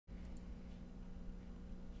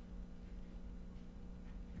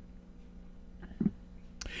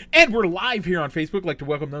And we're live here on Facebook. Like to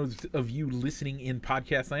welcome those of you listening in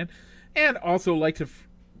podcast land. And also like to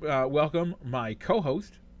welcome my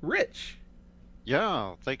co-host, Rich.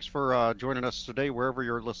 Yeah, thanks for joining us today, wherever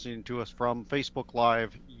you're listening to us from, Facebook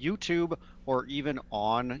Live, YouTube, or even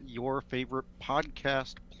on your favorite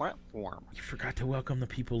podcast platform. You forgot to welcome the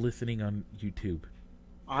people listening on YouTube.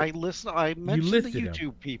 I mentioned the listed them. YouTube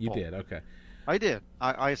You people. did, okay. I did.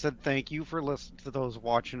 I said thank you for listening to those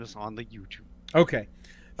watching us on the YouTube. Okay.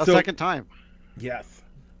 A second time. Yes.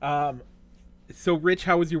 So, Rich,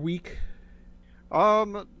 how was your week?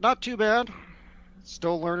 Not too bad.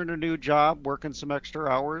 Still learning a new job, working some extra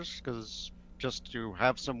hours, because just to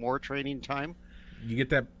have some more training time. You get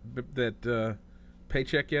that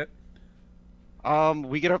paycheck yet?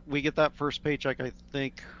 We get that first paycheck, I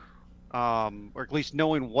think, or at least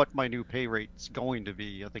knowing what my new pay rate's going to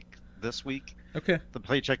be. I think this week. Okay. The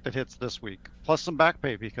paycheck that hits this week, plus some back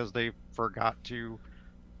pay because they forgot to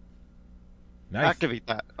activate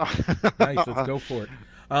that. Nice. Let's go for it.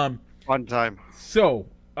 Fun time. So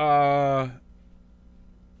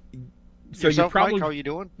Yourself, you're probably, Mike, how are you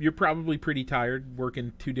doing? You're probably pretty tired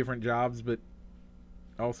working two different jobs, but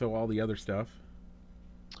also all the other stuff.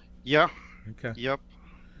 Yeah. Okay. Yep.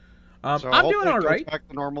 So I'm doing all right. Back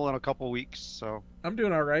to normal in a couple weeks. So I'm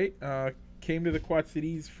doing all right. Came to the Quad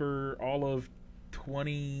Cities for all of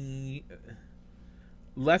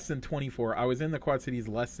less than 24. I was in the Quad Cities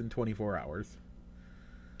less than 24 hours.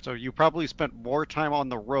 So you probably spent more time on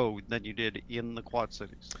the road than you did in the Quad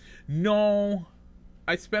Cities. No,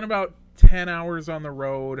 I spent about 10 hours on the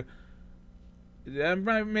road,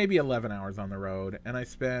 maybe 11 hours on the road, and I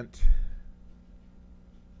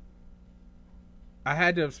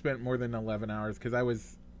had to have spent more than 11 hours because I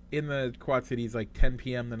was in the Quad Cities like 10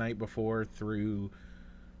 p.m. the night before through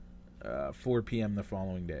 4 p.m. the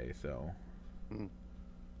following day. So,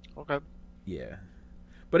 okay, yeah,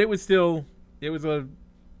 but it was a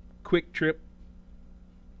quick trip.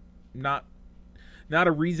 Not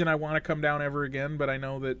a reason I want to come down ever again, but I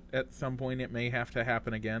know that at some point it may have to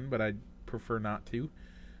happen again, but I'd prefer not to.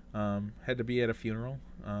 Had to be at a funeral.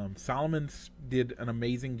 Solomon did an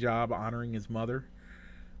amazing job honoring his mother.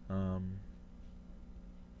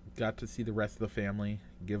 Got to see the rest of the family,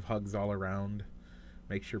 give hugs all around,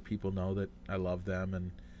 make sure people know that I love them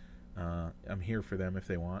and I'm here for them if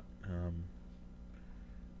they want.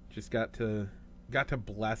 Just got to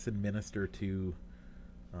bless and minister to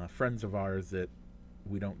friends of ours that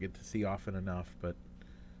we don't get to see often enough, but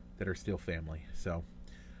that are still family. So,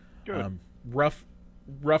 rough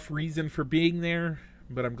reason for being there,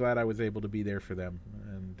 but I'm glad I was able to be there for them.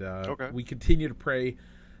 And we continue to pray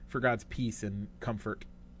for God's peace and comfort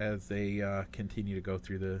as they continue to go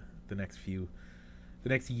through the next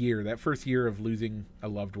year. That first year of losing a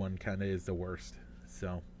loved one kind of is the worst.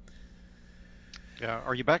 So, yeah.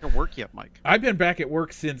 Are you back at work yet, Mike? I've been back at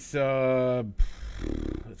work since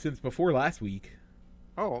before last week.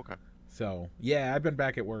 Oh, okay. So, yeah, I've been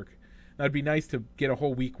back at work. That'd be nice to get a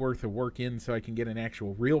whole week worth of work in so I can get an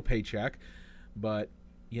actual real paycheck. But,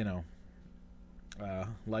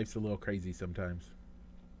 life's a little crazy sometimes.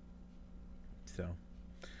 So,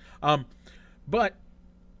 but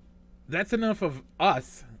that's enough of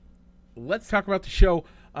us. Let's talk about the show.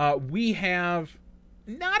 We have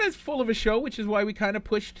not as full of a show, which is why we kind of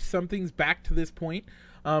pushed some things back to this point.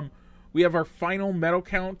 We have our final medal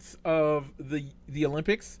counts of the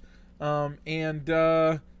Olympics,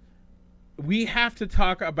 and we have to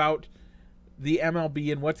talk about the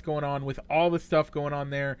MLB and what's going on with all the stuff going on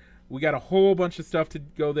there. We got a whole bunch of stuff to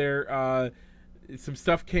go there. Some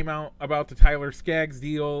stuff came out about the Tyler Skaggs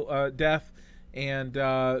deal, death, and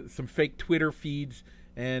some fake Twitter feeds,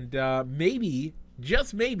 and maybe,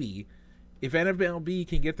 just maybe, if MLB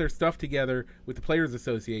can get their stuff together with the Players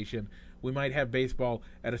Association, we might have baseball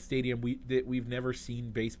at a stadium that we've never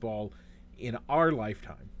seen baseball in our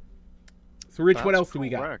lifetime. So, Rich, what else do we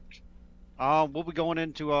got? We'll be going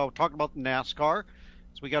into talking about NASCAR.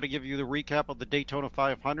 So we got to give you the recap of the Daytona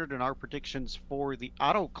 500 and our predictions for the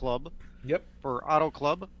Auto Club. Yep. For Auto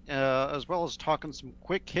Club, as well as talking some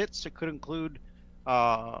quick hits. It could include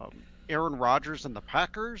Aaron Rodgers and the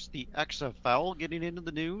Packers, the XFL getting into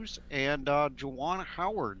the news, and Juwan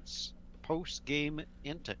Howard's post-game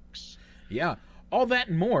antics. Yeah, all that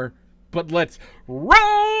and more, but let's roll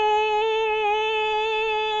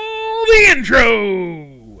the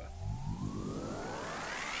intro!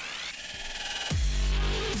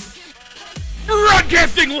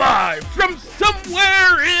 Broadcasting live from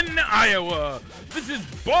somewhere in Iowa, this is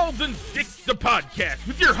Balls and Sticks, the podcast,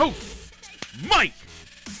 with your hosts, Mike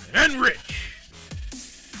and Rich.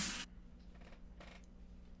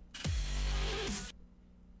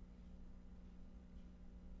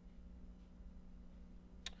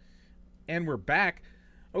 And we're back.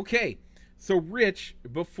 Okay, so Rich,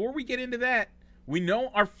 before we get into that, we know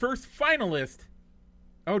our first finalist.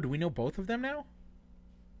 Oh, do we know both of them now?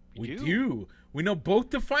 We do. We know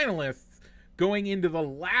both the finalists going into the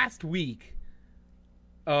last week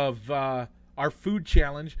of our food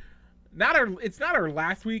challenge. It's not our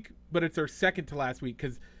last week, but it's our second to last week,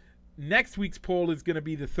 because next week's poll is going to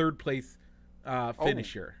be the third place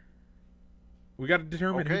finisher. We got to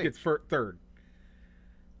determine who gets third.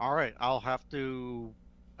 All right, I'll have to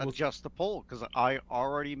adjust the poll because I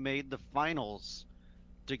already made the finals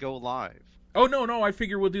to go live. Oh, no, I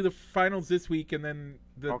figure we'll do the finals this week and then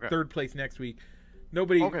the third place next week.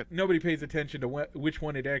 Nobody pays attention to which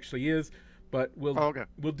one it actually is, but we'll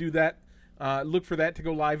do that. Look for that to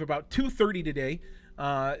go live about 2:30 today.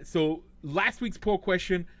 So last week's poll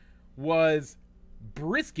question was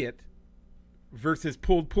brisket versus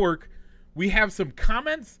pulled pork. We have some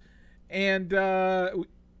comments, and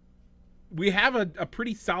we have a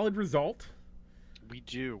pretty solid result. We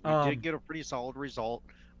do. We did get a pretty solid result.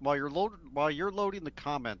 While you're loading the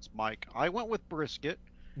comments, Mike, I went with brisket.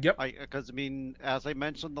 Yep. Because as I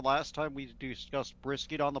mentioned the last time we discussed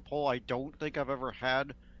brisket on the poll, I don't think I've ever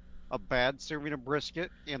had a bad serving of brisket,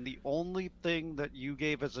 and the only thing that you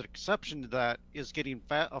gave as an exception to that is getting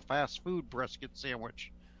a fast food brisket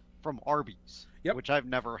sandwich from Arby's, which I've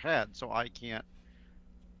never had, so I can't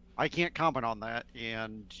comment on that.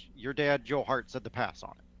 And your dad, Joe Hart, said to pass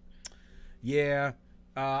on it. Yeah.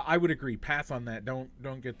 I would agree. Pass on that.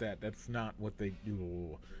 Don't get that. That's not what they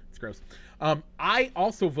do. It's gross. I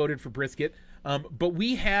also voted for brisket, but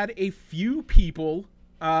we had a few people.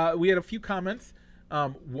 We had a few comments.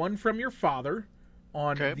 One from your father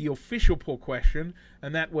on the official poll question,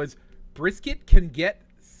 and that was brisket can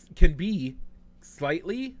be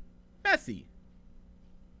slightly messy.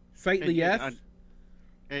 Slightly, yes.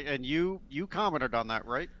 And you commented on that,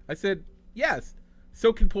 right? I said yes.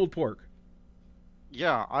 So can pulled pork.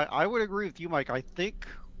 Yeah, I would agree with you, Mike. I think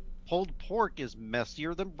pulled pork is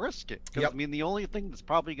messier than brisket. Because, the only thing that's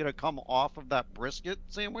probably going to come off of that brisket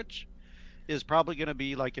sandwich is probably going to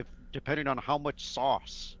be, depending on how much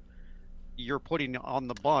sauce you're putting on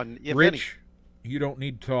the bun, if Rich, you don't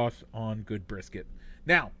need sauce on good brisket.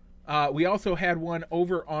 Now, we also had one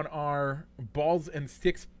over on our Balls and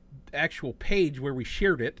Sticks actual page where we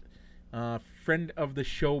shared it. Friend of the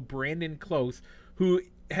show, Brandon Close, who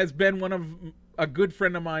has been a good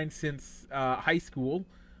friend of mine since high school,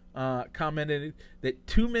 commented that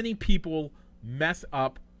too many people mess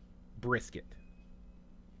up brisket.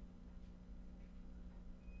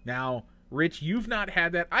 Now, Rich, you've not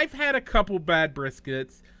had that. I've had a couple bad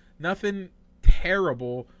briskets. Nothing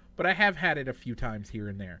terrible, but I have had it a few times here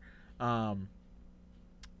and there. Let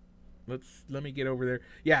me get over there.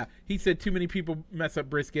 Yeah, he said too many people mess up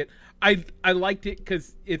brisket. I liked it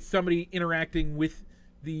because it's somebody interacting with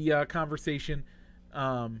the conversation.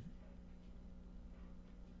 We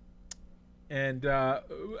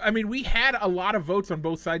had a lot of votes on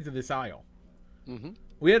both sides of this aisle. Mm-hmm.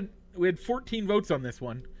 We had 14 votes on this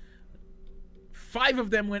one. 5 of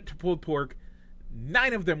them went to pulled pork.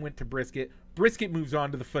 9 of them went to brisket. Brisket moves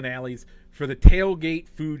on to the finales for the tailgate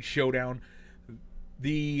food showdown.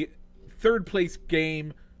 The third place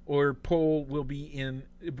game or poll will be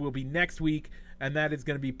next week, and that is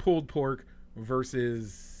going to be pulled pork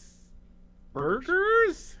versus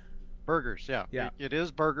burgers. Burgers, yeah. It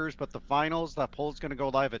is burgers, but the finals, that poll is going to go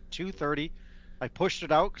live at 2:30. I pushed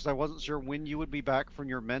it out because I wasn't sure when you would be back from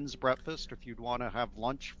your men's breakfast, if you'd want to have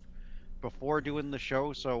lunch before doing the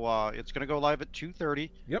show. So it's going to go live at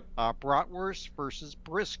 2:30. Yep. Bratwurst versus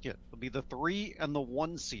brisket will be the 3 and the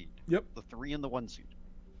 1 seed. Yep. The 3 and the 1 seed.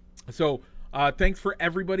 So thanks for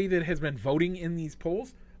everybody that has been voting in these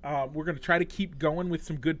polls. We're going to try to keep going with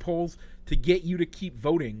some good polls to get you to keep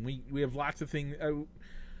voting. We have lots of things.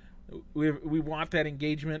 We want that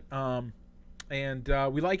engagement. And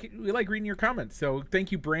we like reading your comments. So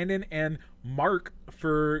thank you, Brandon and Mark,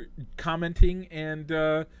 for commenting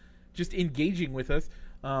and just engaging with us.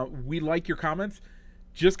 We like your comments.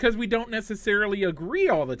 Just because we don't necessarily agree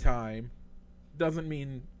all the time doesn't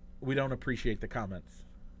mean we don't appreciate the comments.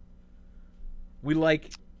 We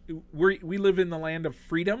live in the land of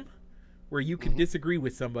freedom where you can disagree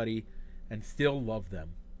with somebody and still love them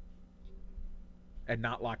and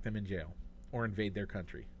not lock them in jail or invade their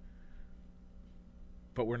country.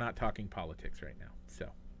 But we're not talking politics right now, so.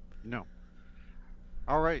 No.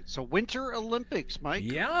 All right, so Winter Olympics, Mike.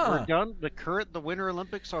 Yeah. We're done. The Winter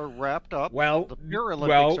Olympics are wrapped up. Well, the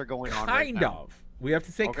Paralympics are going on right now. Kind of. We have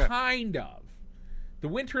to say kind of. The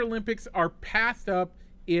Winter Olympics are passed up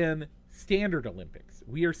in Standard Olympics.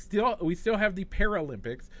 We still have the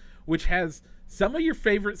Paralympics, which has Some of your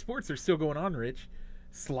favorite sports are still going on, Rich.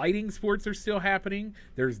 Sliding sports are still happening.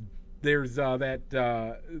 There's the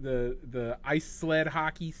ice sled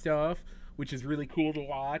hockey stuff, which is really cool to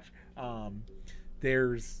watch. I'm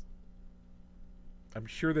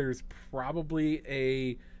sure there's probably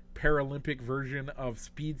a Paralympic version of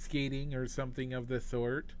speed skating or something of the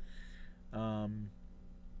sort. I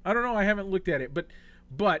don't know. I haven't looked at it, but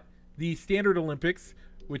the Standard Olympics,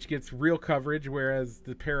 which gets real coverage, whereas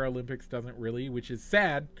the Paralympics doesn't really, which is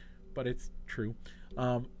sad, but it's true.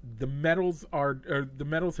 The medals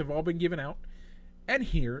have all been given out, and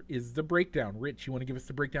here is the breakdown. Rich, you want to give us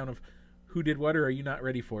the breakdown of who did what, or are you not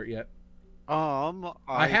ready for it yet?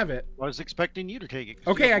 I have it. I was expecting you to take it.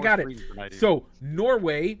 Okay, I got it. So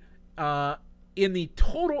Norway, in the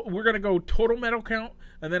total, we're gonna go total medal count,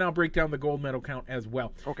 and then I'll break down the gold medal count as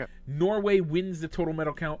well. Okay. Norway wins the total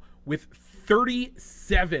medal count with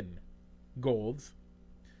 37 golds.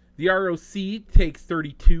 The ROC takes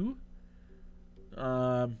 32,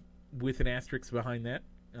 with an asterisk behind that.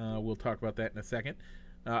 We'll talk about that in a second.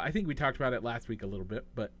 I think we talked about it last week a little bit,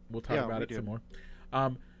 but we'll talk about it some more.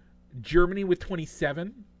 Germany with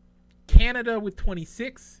 27, Canada with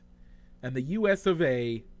 26, and the US of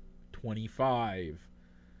A 25.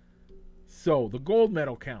 So the gold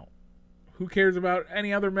medal count. Who cares about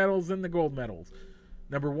any other medals than the gold medals?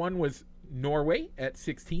 Number 1 was Norway at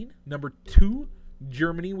 16. Number 2,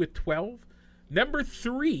 Germany with 12. Number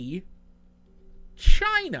 3,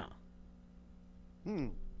 China.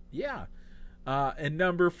 Yeah. And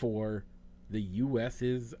number 4, the US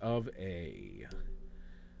is of A.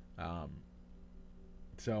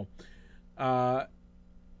 So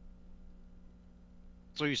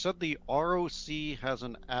you said the ROC has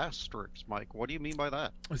an asterisk, Mike. What do you mean by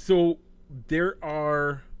that? So there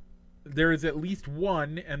is at least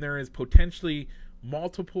one, and there is potentially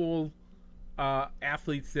multiple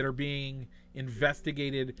athletes that are being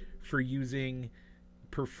investigated for using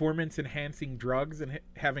performance-enhancing drugs and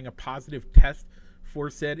having a positive test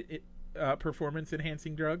for said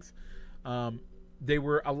performance-enhancing drugs. They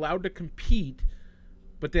were allowed to compete,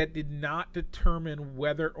 but that did not determine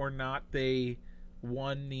whether or not they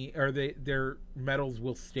won their medals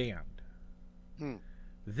will stand.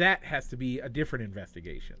 That has to be a different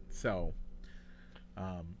investigation. So,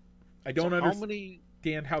 I don't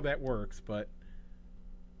understand how that works, but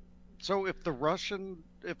so if the Russian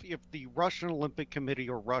Olympic Committee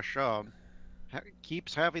or Russia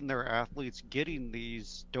keeps having their athletes getting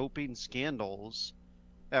these doping scandals,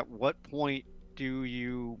 at what point do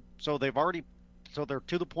you? So they're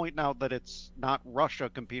to the point now that it's not Russia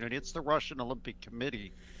competing; it's the Russian Olympic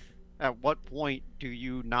Committee. At what point do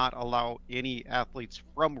you not allow any athletes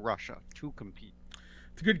from Russia to compete?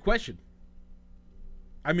 It's a good question.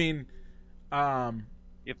 I mean,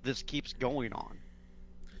 if this keeps going on,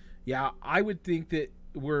 yeah, I would think that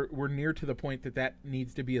we're near to the point that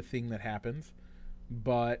needs to be a thing that happens,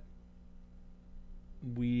 but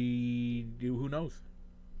who knows?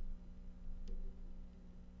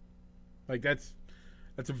 Like that's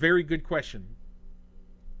a very good question,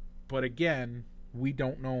 but again, we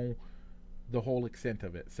don't know the whole extent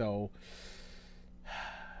of it, so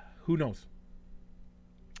who knows?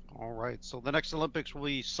 All right, so the next Olympics will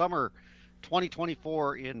be summer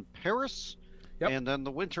 2024 in Paris. Yep. And then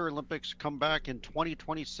the Winter Olympics come back in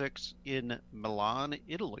 2026 in Milan,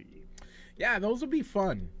 Italy. Yeah, those will be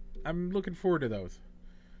fun. I'm looking forward to those.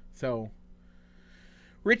 So,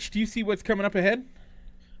 Rich, do you see what's coming up ahead?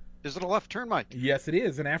 Is it a left turn, Mike? Yes, it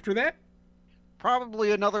is. And after that?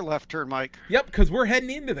 Probably another left turn, Mike. Yep, because we're heading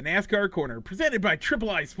into the NASCAR Corner, presented by Triple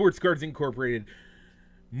I Sports Cards Incorporated.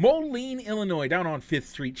 Moline, Illinois, down on 5th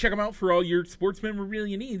Street. Check them out for all your sports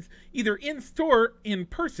memorabilia needs, either in-store, in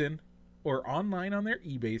person, or online on their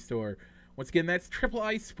eBay store. Once again, that's Triple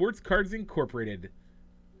I Sports Cards Incorporated.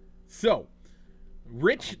 So,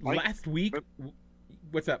 Rich, Mike, last week...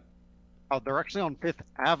 What's up? Oh, they're actually on 5th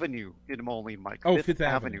Avenue in Moline, Mike. Oh, 5th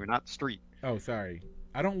Avenue, not street. Oh, sorry.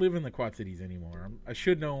 I don't live in the Quad Cities anymore. I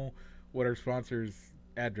should know what our sponsor's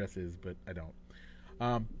address is, but I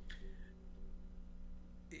don't.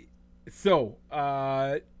 So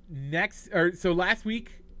last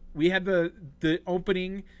week we had the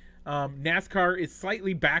opening. NASCAR is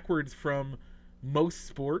slightly backwards from most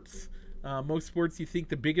sports. Most sports, you think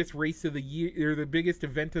the biggest race of the year or the biggest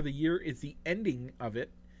event of the year is the ending of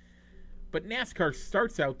it, but NASCAR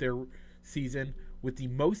starts out their season with the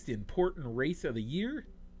most important race of the year,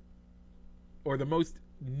 or the most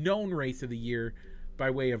known race of the year by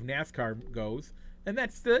way of NASCAR goes, and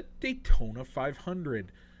that's the Daytona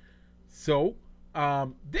 500. So,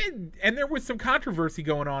 there was some controversy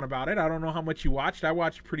going on about it. I don't know how much you watched. I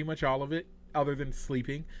watched pretty much all of it, other than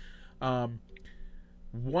sleeping.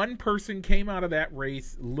 One person came out of that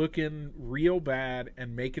race looking real bad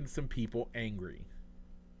and making some people angry.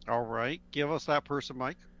 All right. Give us that person,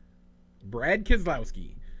 Mike. Brad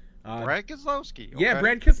Keselowski. Brad Keselowski. Yeah, Okay.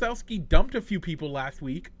 Brad Keselowski dumped a few people last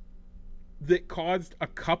week that caused a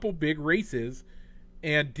couple big races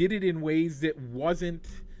and did it in ways that wouldn't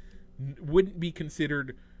be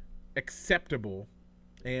considered acceptable,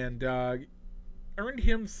 and earned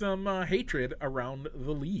him some hatred around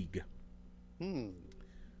the league.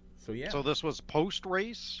 So yeah. So this was post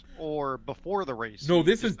race or before the race? No,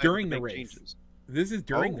 this is during the race. Changes? This is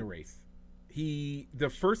during the race. The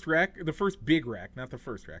first big wreck, not the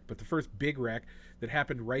first wreck, but the first big wreck that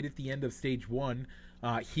happened right at the end of stage 1,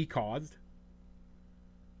 he caused.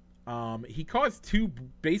 He caused 2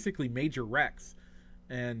 basically major wrecks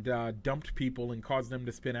and dumped people and caused them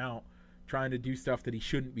to spin out, trying to do stuff that he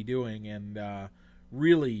shouldn't be doing, and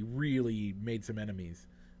really, really made some enemies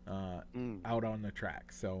out on the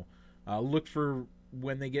track. So look for,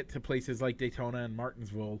 when they get to places like Daytona and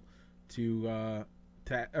Martinsville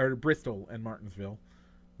or Bristol and Martinsville,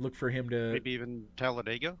 look for him to, maybe even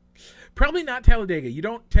Talladega. Probably not Talladega. You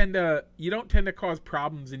don't tend to cause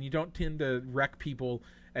problems, and you don't tend to wreck people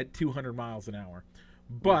at 200 miles an hour.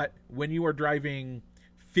 But when you are driving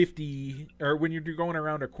 50, or when you're going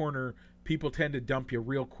around a corner, people tend to dump you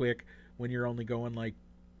real quick when you're only going like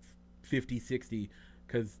 50, 60,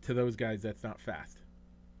 because to those guys that's not fast.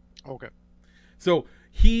 Okay. So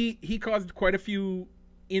he caused quite a few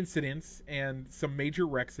incidents and some major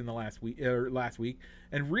wrecks in the last week,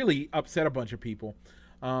 and really upset a bunch of people.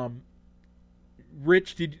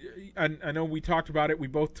 Rich, I know we talked about it. We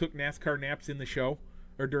both took NASCAR naps in the show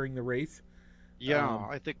or during the race. Yeah,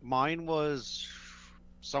 I think mine was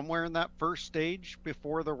somewhere in that first stage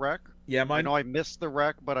before the wreck. Yeah, I know I missed the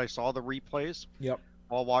wreck, but I saw the replays. Yep.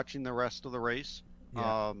 While watching the rest of the race.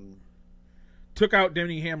 Yeah. Took out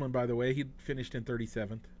Denny Hamlin, by the way. He finished in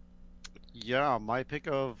 37th. Yeah, my pick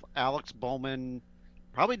of Alex Bowman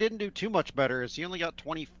probably didn't do too much better, as he only got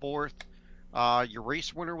 24th. Your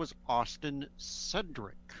race winner was Austin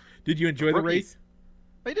Cedric. Did you enjoy the race?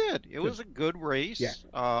 I did. It was a good race. Yeah.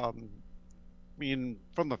 I mean,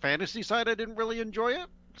 from the fantasy side, I didn't really enjoy it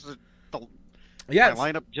because my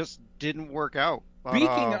lineup just didn't work out. Speaking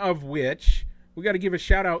of which, we got to give a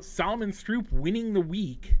shout out. Solomon Stroop winning the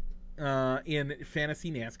week in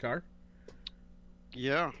fantasy NASCAR.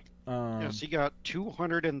 Yeah. Yes, he got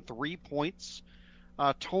 203 points.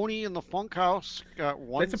 Tony in the Funkhouse got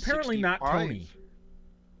 165. That's apparently not Tony.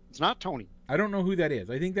 It's not Tony. I don't know who that is.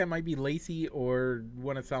 I think that might be Lacey or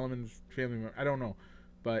one of Solomon's family members. I don't know.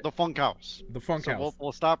 But the Funkhouse. The Funkhouse. So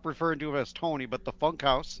we'll stop referring to him as Tony, but the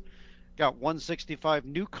Funkhouse got 165.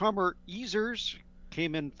 Newcomer Easers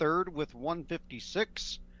came in third with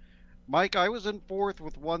 156. Mike, I was in fourth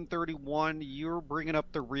with 131. You're bringing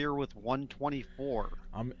up the rear with 124.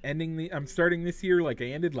 I'm starting this year like I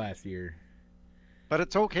ended last year. But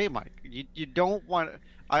it's okay, Mike. You don't want.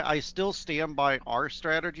 I still stand by our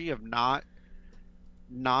strategy of not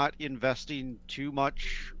investing too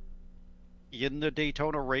much in the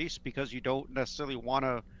Daytona race, because you don't necessarily want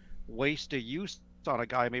to waste a use on a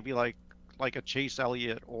guy maybe like a Chase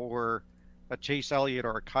Elliott or a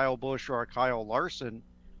Kyle Busch or a Kyle Larson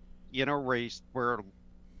in a race where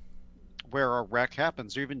a wreck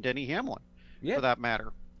happens, or even Denny Hamlin, for that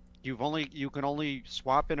matter. You can only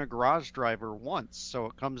swap in a garage driver once, so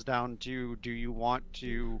it comes down to, do you want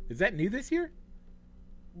to? Is that new this year?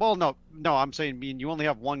 Well, no, I'm saying, you only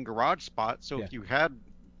have one garage spot, so if you had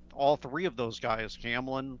all three of those guys,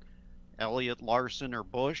 Hamlin, Elliott, Larson, or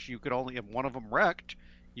Busch, you could only, if one of them wrecked,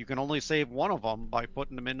 you can only save one of them by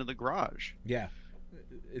putting them into the garage. Yeah.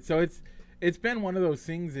 So it's been one of those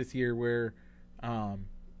things this year where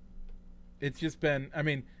it's just been, I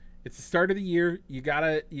mean, it's the start of the year. You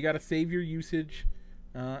gotta save your usage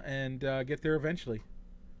and get there eventually.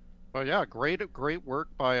 Well, yeah, great work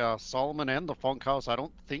by Solomon and the Funkhouse. I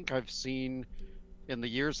don't think I've seen, in the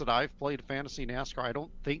years that I've played fantasy NASCAR, I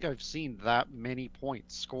don't think I've seen that many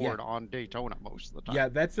points scored on Daytona most of the time. Yeah,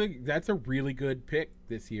 that's a really good pick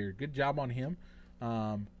this year. Good job on him,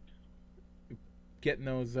 getting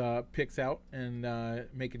those picks out and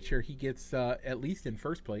making sure he gets at least in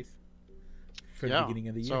first place for the beginning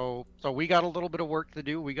of the year. So we got a little bit of work to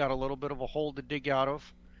do. We got a little bit of a hole to dig out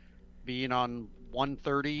of, being on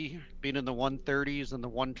 130, being in the 130s and the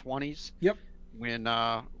 120s. Yep. When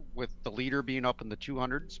with the leader being up in the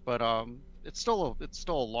 200s, but there's still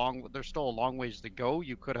a long ways to go.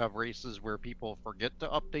 You could have races where people forget to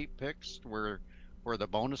update picks, where the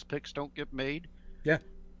bonus picks don't get made. Yeah.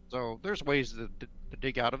 So there's ways to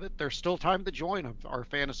dig out of it. There's still time to join our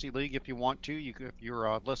fantasy league if you want to. If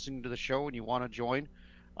you're listening to the show and you want to join,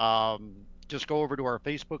 Just go over to our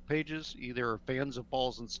Facebook pages, either Fans of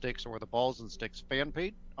Balls and Sticks or the Balls and Sticks fan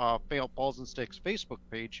page, Balls and Sticks Facebook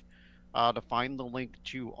page, to find the link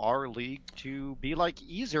to our league to be like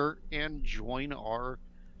Easer and join our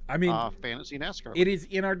I mean, fantasy NASCAR it league. is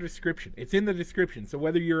in our description. It's in the description. So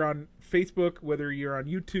whether you're on Facebook, whether you're on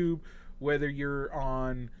YouTube, whether you're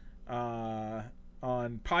on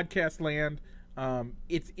Podcast Land,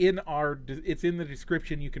 it's in the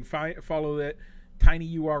description. You can follow that.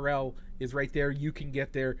 Tiny URL is right there. You can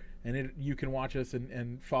get there, and you can watch us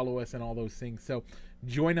and follow us and all those things. So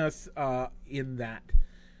join us in that.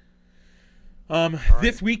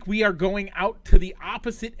 This week we are going out to the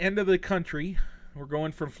opposite end of the country. We're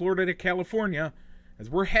going from Florida to California as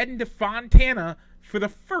we're heading to Fontana for the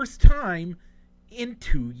first time in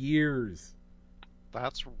 2 years.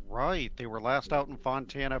 That's right. They were last out in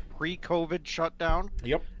Fontana pre-COVID shutdown.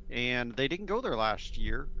 Yep. And they didn't go there last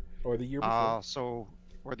year. Or the year before.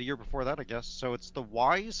 Or the year before that, I guess. So it's the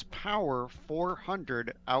Wise Power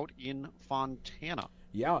 400 out in Fontana.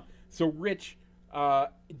 Yeah. So, Rich, do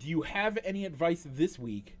you have any advice this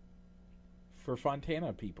week for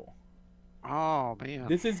Fontana people? Oh, man.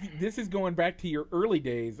 This is going back to your early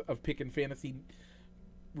days of picking fantasy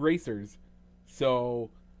racers.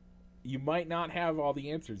 So, you might not have all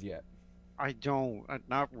the answers yet. I don't.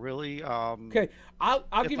 Not really. Okay, I'll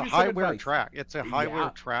give you some advice. It's a high wear track. It's a high wear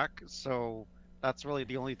track, so that's really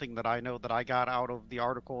the only thing that I know that I got out of the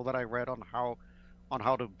article that I read on how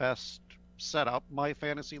to best set up my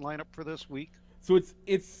fantasy lineup for this week. So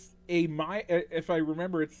it's a mile. If I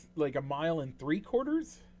remember, it's like 1.75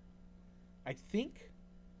 miles, I think.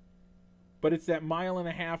 But it's that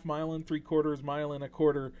 1.5 miles, 1.75 miles,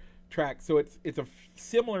 1.25 track. So it's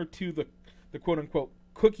similar to the quote unquote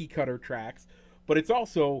cookie cutter tracks, but it's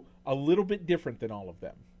also a little bit different than all of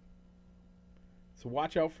them. So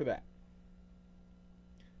watch out for that.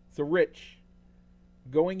 So Rich,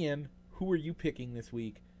 going in, who are you picking this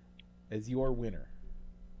week as your winner?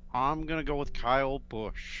 I'm going to go with Kyle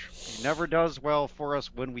Busch. He never does well for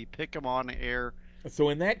us when we pick him on air. So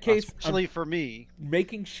in that case, especially for me,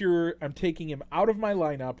 making sure I'm taking him out of my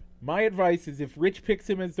lineup. My advice is if Rich picks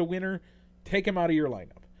him as the winner, take him out of your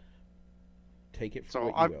lineup. Take it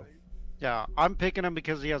for what you will. Yeah, I'm picking him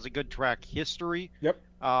because he has a good track history. Yep.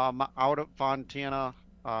 Out at Fontana,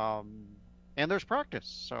 and there's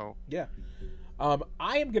practice. So yeah,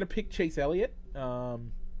 I am going to pick Chase Elliott.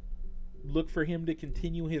 Look for him to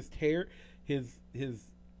continue his tear,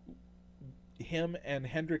 him and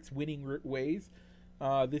Hendricks winning ways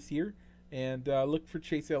this year, and look for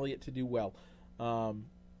Chase Elliott to do well.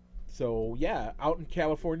 So yeah, out in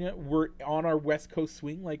California, we're on our West Coast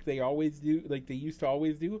swing like they always do, like they used to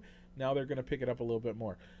always do. Now they're going to pick it up a little bit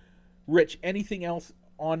more. Rich, anything else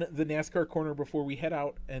on the NASCAR corner before we head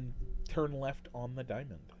out and turn left on the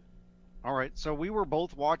diamond? All right, so we were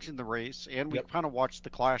both watching the race, and we kind of watched the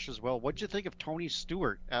clash as well. What'd you think of Tony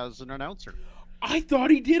Stewart as an announcer? I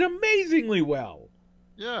thought he did amazingly well.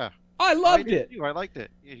 Yeah. I loved it. I liked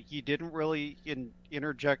it. He didn't really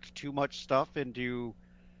interject too much stuff into...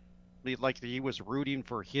 like he was rooting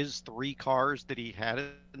for his 3 cars that he had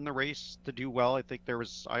in the race to do well. I think I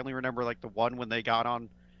only remember like the one when they got on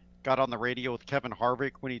the radio with Kevin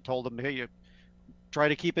Harvick when he told him, hey, try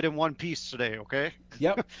to keep it in one piece today, okay?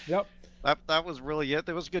 Yep. That was really it.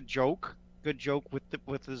 That was a good joke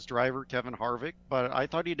with his driver Kevin Harvick, but I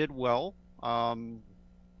thought he did well.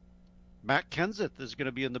 Matt Kenseth is going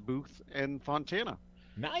to be in the booth in Fontana.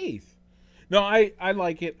 Nice. No, I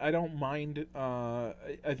like it. I don't mind. I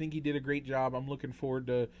think he did a great job. I'm looking forward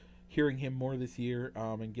to hearing him more this year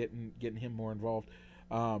and getting him more involved.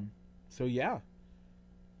 So yeah.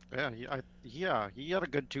 Yeah, he had a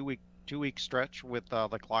good two week stretch with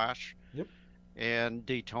the Clash. Yep. And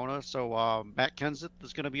Daytona. So Matt Kenseth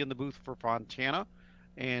is going to be in the booth for Fontana,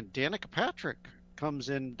 and Danica Patrick comes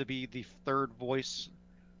in to be the third voice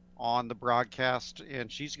on the broadcast,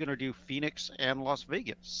 and she's going to do Phoenix and Las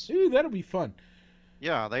Vegas. Ooh, that'll be fun.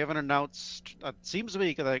 Yeah, they haven't announced. It seems to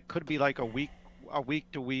me that it could be like a week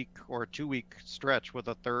to week or a 2 week stretch with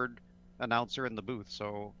a third announcer in the booth.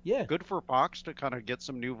 So yeah, good for Fox to kind of get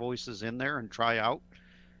some new voices in there and try out.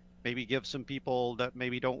 Maybe give some people that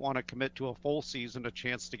maybe don't want to commit to a full season a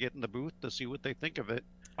chance to get in the booth to see what they think of it.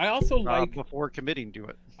 I also like before committing to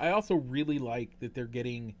it. I also really like that they're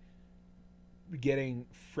getting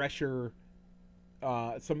fresher,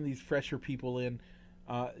 some of these fresher people in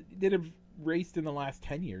that have raced in the last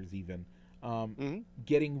 10 years even,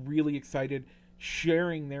 getting really excited,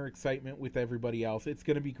 sharing their excitement with everybody else. It's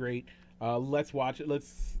going to be great. Let's watch it.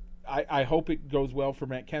 I hope it goes well for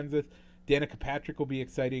Matt Kenseth. Danica Patrick will be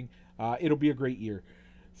exciting. It'll be a great year.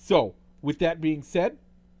 So with that being said,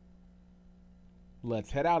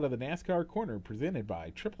 Let's head out of the NASCAR corner presented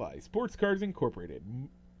by Triple I Sports Cars Incorporated.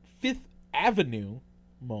 Fifth Avenue,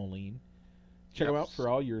 Moline. Check them out for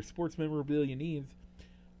all your sports memorabilia needs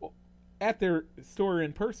at their store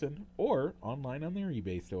in person or online on their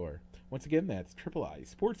eBay store. Once again, that's Triple I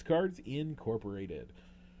Sports Cards Incorporated.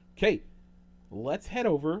 Okay, let's head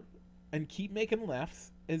over and keep making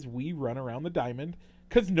lefts as we run around the diamond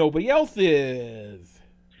because nobody else is.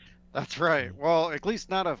 That's right. Well, at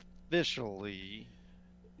least not officially.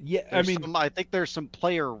 Yeah, I think there's some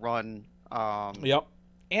player run. Yep,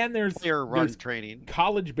 and there's training.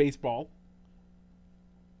 College baseball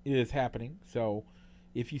is happening, so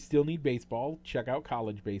if you still need baseball, check out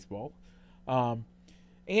college baseball.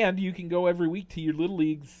 And you can go every week to your little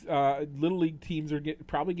leagues. Little league teams are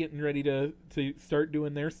probably getting ready to start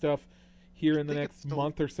doing their stuff here in the next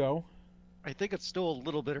month or so. I think it's still a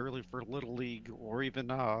little bit early for little league or even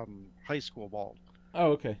high school ball.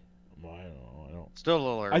 Oh, okay. Well, I don't. Still a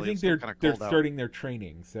little early. I think they're starting their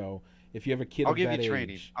training. So if you have a kid of that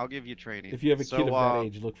age, I'll give you training. If you have a kid of that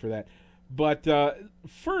age, look for that. But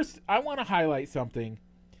first, I want to highlight something.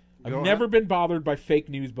 I've never been bothered by fake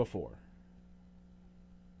news before.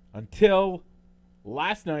 Until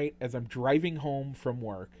last night, as I'm driving home from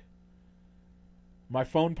work, my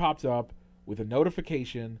phone pops up with a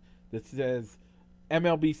notification that says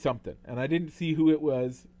MLB something. And I didn't see who it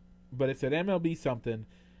was, but it said MLB something.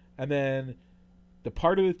 And then the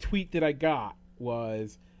part of the tweet that I got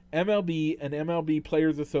was MLB and MLB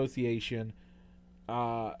Players Association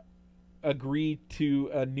agreed to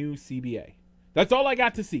a new CBA. That's all I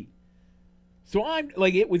got to see. So I'm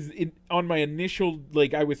like, it was on my initial,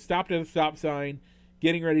 like, I was stopped at a stop sign,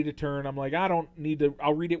 getting ready to turn. I'm like, I don't need to,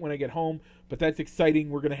 I'll read it when I get home, but that's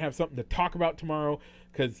exciting. We're going to have something to talk about tomorrow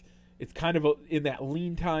because it's kind of in that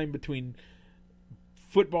lean time between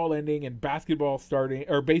football ending and basketball starting,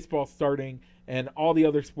 or baseball starting, and all the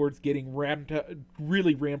other sports getting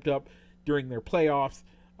really ramped up during their playoffs.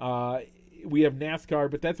 We have NASCAR,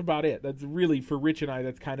 but that's about it. That's really, for Rich and I,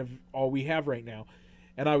 that's kind of all we have right now.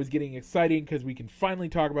 And I was getting excited because we can finally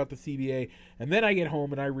talk about the CBA. And then I get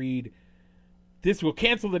home and I read, this will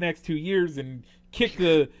cancel the next 2 years and kick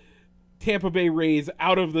the Tampa Bay Rays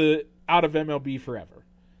out of MLB forever.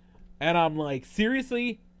 And I'm like,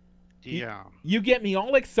 seriously? Yeah. You get me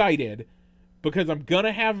all excited because I'm going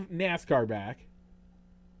to have NASCAR back.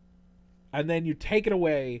 And then you take it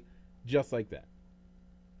away just like that.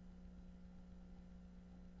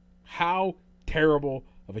 How terrible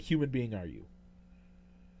of a human being are you?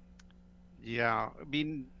 Yeah, I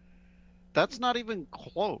mean, that's not even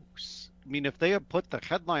close. I mean, if they had put the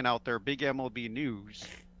headline out there, big MLB news,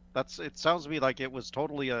 it sounds to me like it was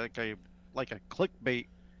totally like a clickbait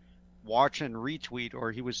watch and retweet,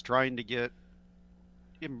 or he was trying to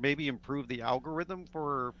maybe improve the algorithm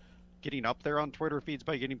for getting up there on Twitter feeds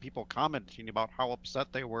by getting people commenting about how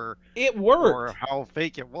upset they were. It worked. Or how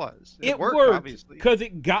fake it was. It worked obviously, because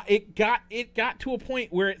it got to a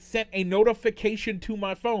point where it sent a notification to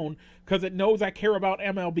my phone because it knows I care about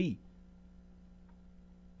MLB.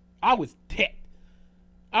 I was ticked.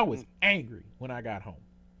 I was angry when I got home.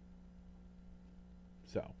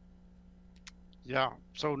 So. Yeah.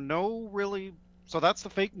 So so that's the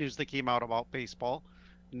fake news that came out about baseball.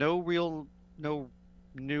 No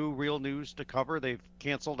new real news to cover. They've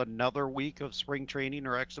canceled another week of spring training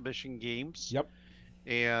or exhibition games. Yep.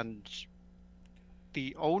 And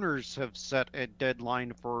the owners have set a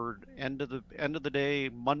deadline for end of the day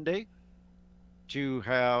Monday to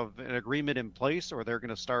have an agreement in place, or they're going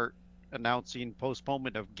to start announcing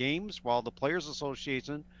postponement of games, while the Players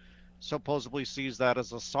Association supposedly sees that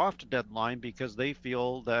as a soft deadline because they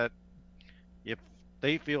feel that if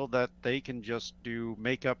they feel that they can just do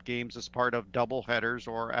makeup games as part of double headers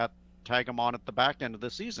or tag them on at the back end of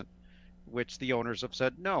the season, which the owners have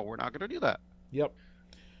said, no, we're not going to do that. Yep.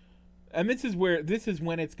 And this is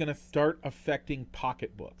when it's going to start affecting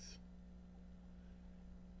pocketbooks.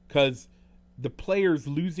 Because the players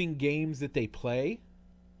losing games that they play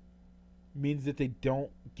means that they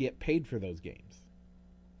don't get paid for those games.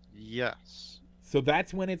 Yes. So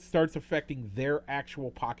that's when it starts affecting their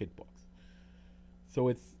actual pocketbooks.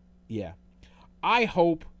 So yeah. I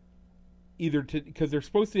hope because they're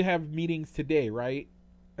supposed to have meetings today, right?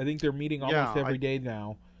 I think they're meeting almost every day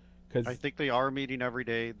now. I think they are meeting every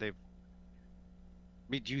day. Do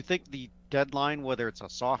you think the deadline, whether it's a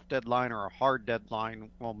soft deadline or a hard deadline,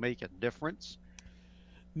 will make a difference?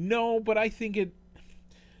 No, but I think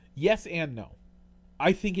yes and no.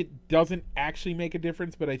 I think it doesn't actually make a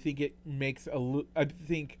difference, but I think it makes I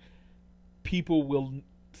think people will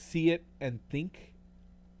see it and think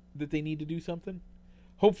that they need to do something.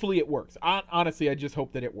 Hopefully it works. Honestly, I just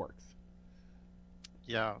hope that it works.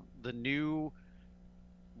 Yeah, the new,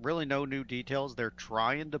 really no new details. They're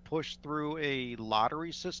trying to push through a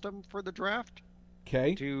lottery system for the draft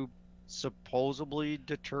Okay. to supposedly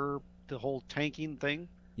deter the whole tanking thing,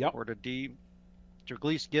 Yep. or to at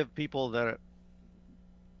least give people that,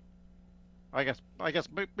 I guess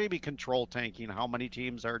maybe control tanking. How many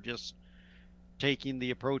teams are just taking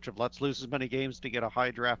the approach of let's lose as many games to get a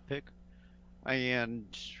high draft pick, and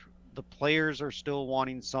the players are still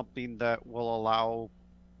wanting something that will allow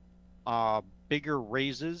uh, bigger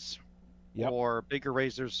raises Yep. or bigger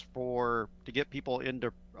raises for to get people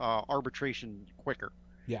into arbitration quicker,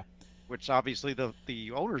 Yeah. which obviously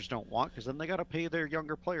the owners don't want because then they got to pay their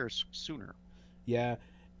younger players sooner. Yeah.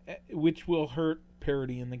 Which will hurt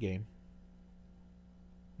parity in the game.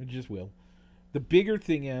 It just will. The bigger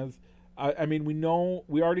thing is, I mean, we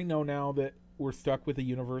already know now that we're stuck with a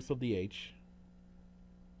universal DH.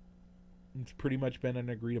 It's pretty much been an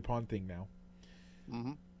agreed upon thing now.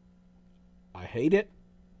 Hmm. I hate it,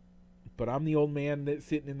 but I'm the old man that's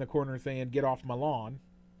sitting in the corner saying, "Get off my lawn,"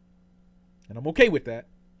 and I'm okay with that.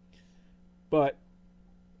 But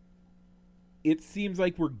it seems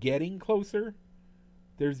like we're getting closer.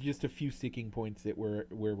 There's just a few sticking points that where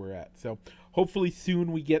we're at. So hopefully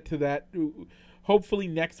soon we get to that. Hopefully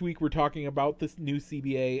next week we're talking about this new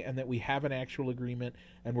CBA and that we have an actual agreement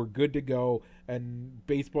and we're good to go and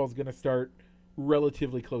baseball's going to start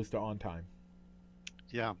relatively close to on time.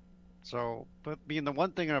 Yeah. So, but being the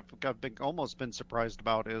one thing I've been almost been surprised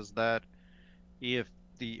about is that if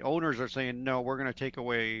the owners are saying no, we're going to take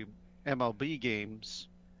away MLB games,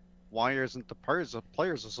 why isn't the players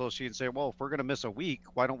association say, well, if we're going to miss a week,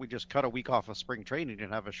 why don't we just cut a week off of spring training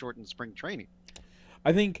and have a shortened spring training?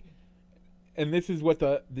 I think, and this is what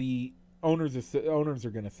the owners are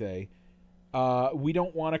going to say. We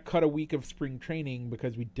don't want to cut a week of spring training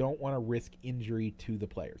because we don't want to risk injury to the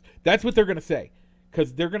players. That's what they're going to say,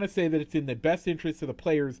 because they're going to say that it's in the best interest of the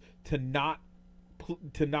players to not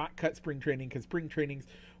cut spring training, because spring training's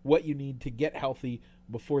what you need to get healthy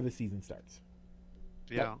before the season starts.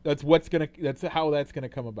 Yeah. That's how that's gonna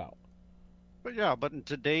come about. But yeah, but in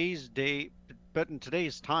today's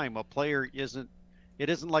time, a player isn't. It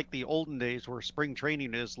isn't like the olden days where spring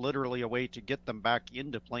training is literally a way to get them back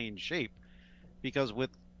into playing shape, because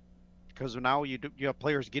now you have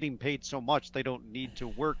players getting paid so much they don't need to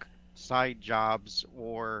work side jobs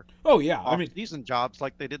or Oh yeah, I mean off-season jobs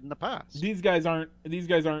like they did in the past. these guys aren't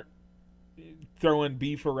throwing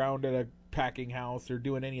beef around at a packing house or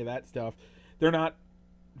doing any of that stuff. They're not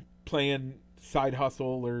playing side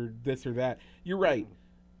hustle or this or that. You're right.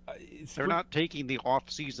 They're not taking the off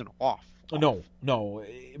season off. No.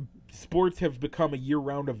 Sports have become a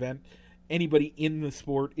year-round event. Anybody in the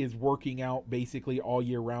sport is working out basically all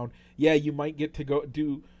year round. Yeah, you might get to go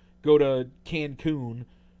to Cancun,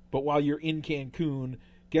 but while you're in Cancun,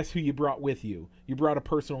 guess who you brought with you? You brought a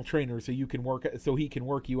personal trainer so he can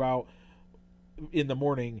work you out in the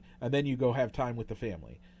morning, and then you go have time with the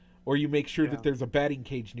family. Or you make sure that there's a batting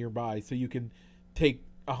cage nearby so you can take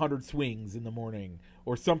 100 swings in the morning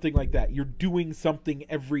or something like that. You're doing something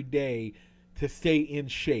every day to stay in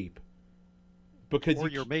shape. Or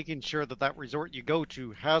you're making sure that resort you go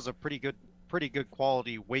to has a pretty good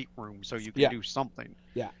quality weight room so you can do something.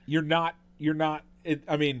 Yeah. You're not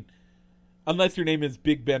I mean, unless your name is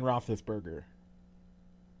Big Ben Roethlisberger.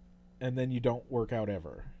 And then you don't work out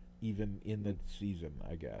ever, even in the season,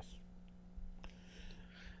 I guess.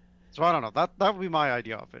 So I don't know. That would be my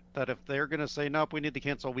idea of it. That if they're going to say nope, we need to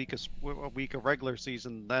cancel a week of regular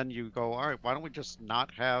season, then you go, all right, why don't we just not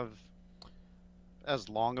have as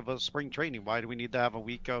long of a spring training? Why do we need to have a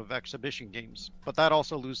week of exhibition games? But that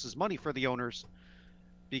also loses money for the owners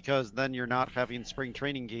because then you're not having spring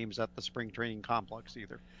training games at the spring training complex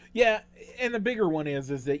either. Yeah, and the bigger one is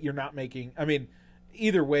that you're not making. I mean,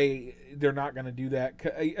 either way, they're not going to do that.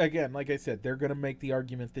 Again, like I said, they're going to make the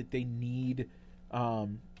argument that they need.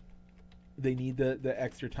 They need the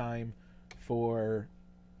extra time for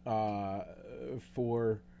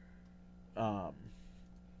their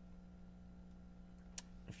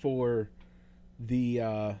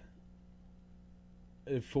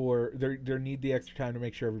need the extra time to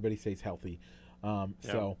make sure everybody stays healthy.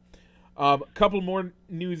 So a couple more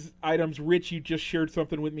news items. Rich, you just shared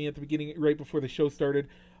something with me at the beginning, right before the show started,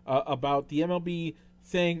 about the MLB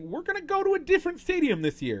saying we're going to go to a different stadium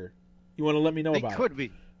this year. You want to let me know about it? They could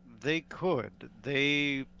be. They could.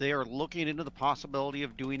 They are looking into the possibility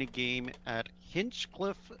of doing a game at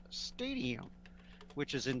Hinchcliffe Stadium,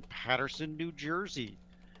 which is in Paterson, New Jersey.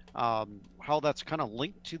 How that's kind of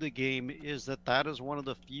linked to the game is that is one of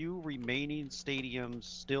the few remaining stadiums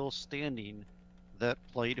still standing that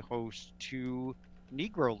played host to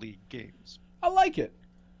Negro League games. I like it.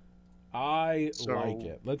 I like So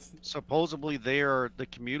it. Let's. supposedly the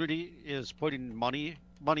community is putting money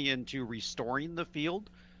into restoring the field.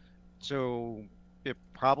 So it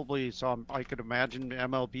probably so I could imagine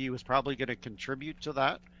MLB was probably going to contribute to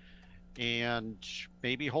that and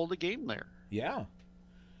maybe hold a game there. Yeah.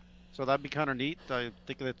 So that'd be kind of neat. I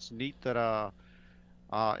think that's neat that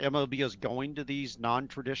MLB is going to these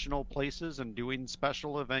non-traditional places and doing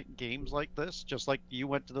special event games like this, just like you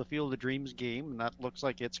went to the Field of Dreams game, and that looks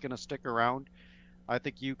like it's going to stick around. I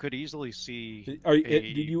think you could easily see Did a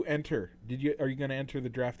you enter? Are you going to enter the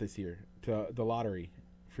draft this year to the lottery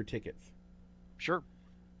for tickets? sure.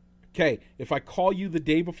 Okay. If I call you the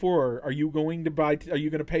day before, are you going to buy? Are you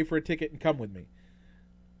going to pay for a ticket and come with me?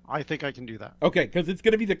 I think I can do that. Okay, because it's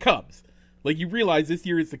going to be the Cubs. Like you realize this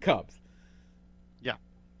year is the Cubs. Yeah.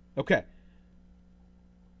 Okay.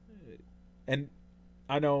 And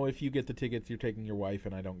I know if you get the tickets, you're taking your wife,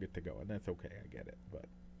 and I don't get to go, and that's okay. I get it. But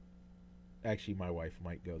actually, my wife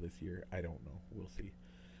might go this year. I don't know. We'll see.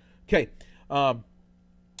 Okay.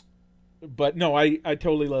 But no, I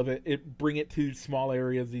totally love it. Bring it to small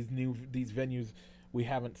areas. These venues we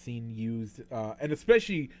haven't seen used, and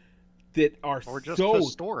especially that are Or just so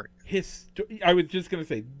historic. I was just gonna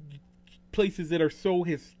say places that are so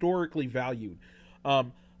historically valued.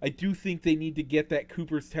 I do think they need to get that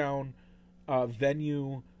Cooperstown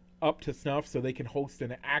venue up to snuff so they can host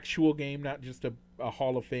an actual game, not just a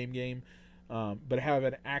Hall of Fame game, but have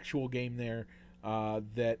an actual game there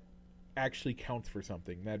that actually counts for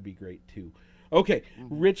something. That'd be great too. Okay,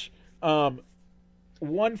 Rich.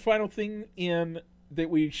 One final thing that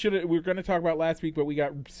we were going to talk about last week, but we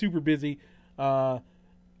got super busy.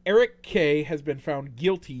 Eric K. has been found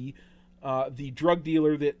guilty. The drug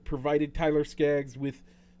dealer that provided Tyler Skaggs with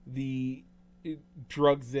the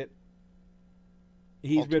drugs that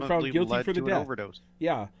he's been found Ultimately guilty led for the to an death. overdose.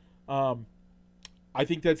 Yeah, I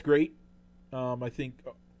think that's great. I think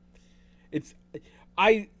it's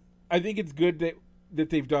I think it's good that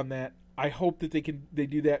they've done that. I hope that they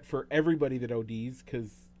do that for everybody that ODs, because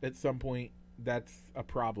at some point that's a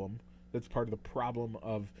problem. That's part of the problem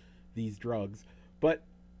of these drugs. But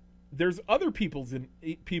there's other people's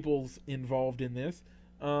involved in this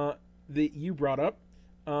that you brought up.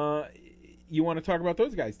 You want to talk about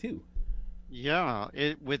those guys too? Yeah,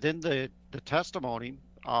 within the testimony,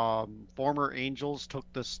 former Angels took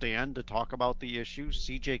the stand to talk about the issue.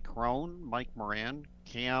 C.J. Crone, Mike Moran,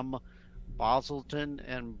 Cam Boselton,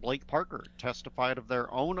 and Blake Parker testified of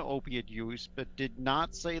their own opiate use, but did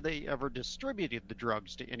not say they ever distributed the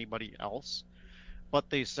drugs to anybody else. But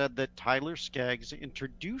they said that Tyler Skaggs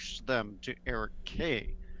introduced them to Eric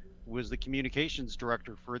K., who was the communications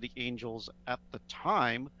director for the Angels at the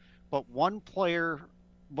time. But one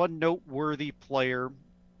noteworthy player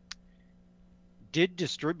did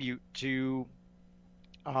distribute to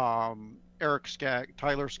Tyler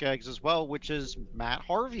Skaggs as well, which is Matt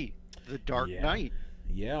Harvey, the Dark Knight.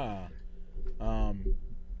 Yeah.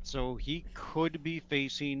 So he could be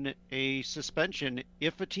facing a suspension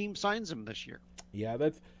if a team signs him this year. Yeah,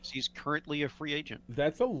 He's currently a free agent.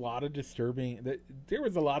 that's a lot of disturbing. There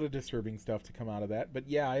was a lot of disturbing stuff to come out of that, but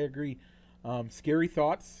yeah, I agree. Scary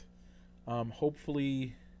thoughts.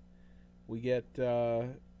 Hopefully, we get.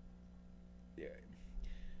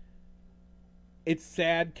 It's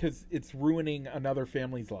sad because it's ruining another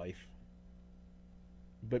family's life,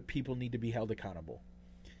 but people need to be held accountable.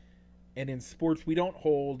 And in sports, we don't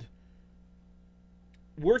hold.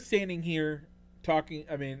 We're standing here talking.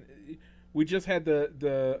 I mean, we just had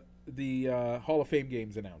the Hall of Fame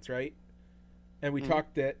games announced, right? And we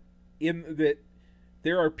talked that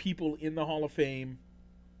there are people in the Hall of Fame,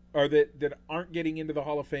 or that aren't getting into the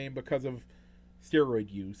Hall of Fame because of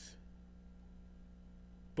steroid use.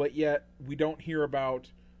 But yet we don't hear about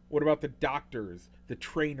what about the doctors, the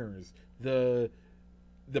trainers, the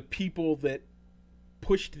people that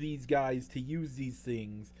pushed these guys to use these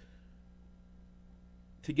things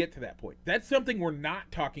to get to that point. That's something we're not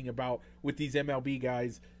talking about with these MLB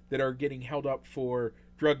guys that are getting held up for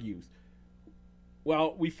drug use.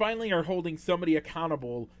 Well, we finally are holding somebody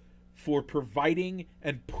accountable for providing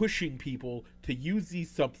and pushing people to use these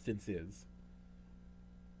substances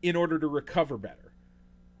in order to recover better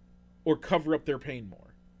or cover up their pain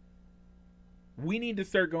more. We need to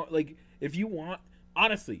start going, like, if you want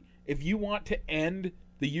to end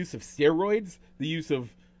the use of steroids, the use of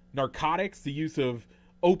narcotics, the use of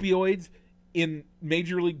opioids in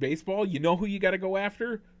Major League Baseball, you know who you got to go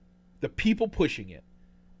after? The people pushing it.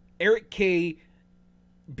 Eric K.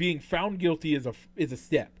 being found guilty is a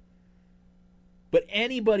step. But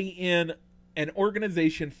anybody in an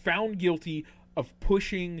organization found guilty of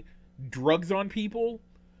pushing drugs on people,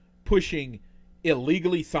 pushing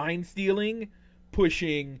illegally sign stealing,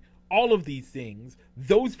 pushing all of these things,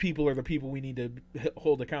 those people are the people we need to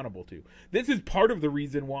hold accountable to. This is part of the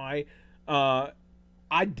reason why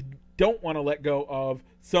don't want to let go of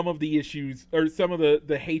some of the issues or some of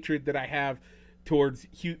the hatred that I have towards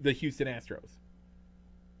the Houston Astros.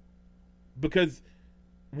 Because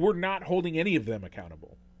we're not holding any of them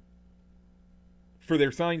accountable for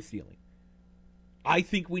their sign stealing. I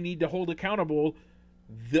think we need to hold accountable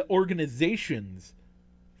the organizations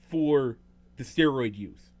for the steroid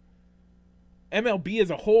use. MLB as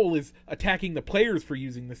a whole is attacking the players for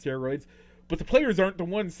using the steroids, but the players aren't the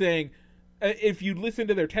ones saying, if you listen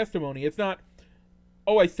to their testimony, it's not,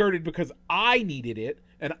 oh, I started because I needed it,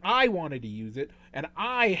 and I wanted to use it, and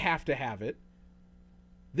I have to have it.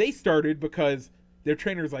 They started because their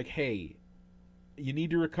trainer's like, hey, you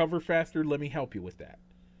need to recover faster, let me help you with that.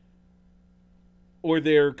 Or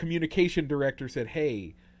their communication director said,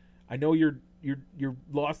 hey, I know you're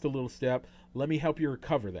lost a little step, let me help you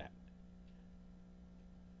recover that.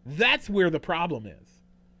 That's where the problem is.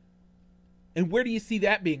 And where do you see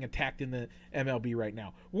that being attacked in the MLB right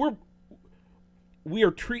now? We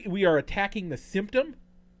are attacking the symptom,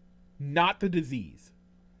 not the disease.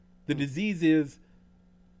 The disease is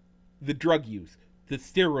the drug use, the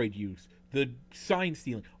steroid use, the sign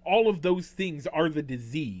stealing. All of those things are the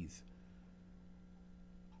disease.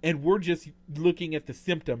 And we're just looking at the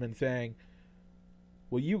symptom and saying,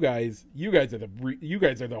 well, you guys are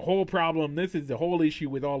the whole problem. This is the whole issue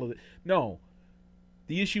with all of it. No.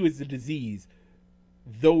 The issue is the disease.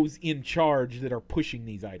 Those in charge that are pushing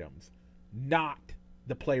these items, not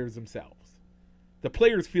the players themselves. The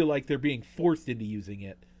players feel like they're being forced into using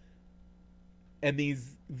it. And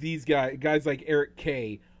these guys like Eric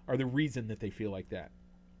Kay are the reason that they feel like that.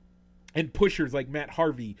 And pushers like Matt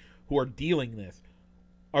Harvey, who are dealing this,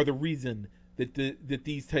 are the reason that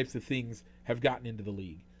these types of things have gotten into the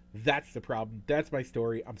league. That's the problem. That's my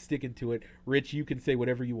story. I'm sticking to it. Rich, you can say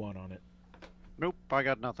whatever you want on it. Nope, I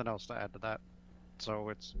got nothing else to add to that. So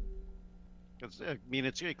it's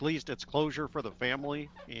at least it's closure for the family,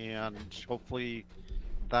 and hopefully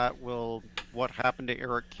what happened to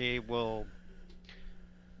Eric Kay will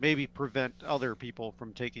maybe prevent other people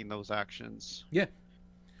from taking those actions. Yeah.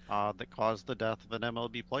 That caused the death of an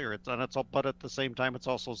MLB player. But at the same time, it's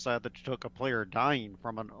also sad that you took a player dying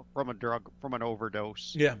from an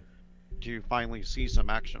overdose. Yeah. To finally see some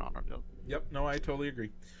action on it. Yep. No, I totally agree.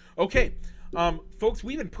 Okay, folks,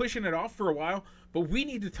 we've been pushing it off for a while, but we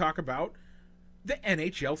need to talk about the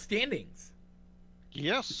NHL standings.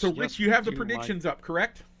 Yes. So, Rich, you have the predictions up,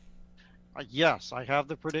 correct? Yes, I have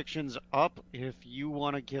the predictions up. If you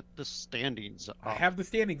want to get the standings up, I have the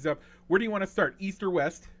standings up. Where do you want to start, East or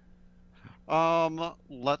West?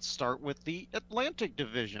 Let's start with the Atlantic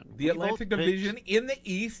Division. The Atlantic Division in the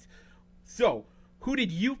East. So, who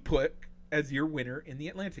did you put as your winner in the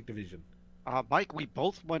Atlantic Division? Mike, we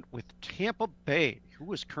both went with Tampa Bay,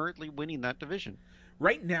 who is currently winning that division.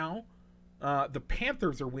 Right now, the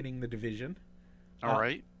Panthers are winning the division. All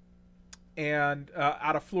right. And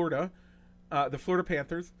out of Florida, the Florida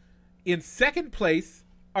Panthers. In second place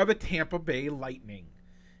are the Tampa Bay Lightning.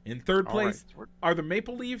 In third place are the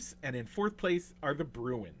Maple Leafs, and in fourth place are the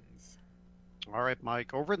Bruins. All right,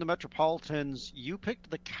 Mike. Over in the Metropolitans, you picked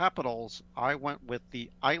the Capitals. I went with the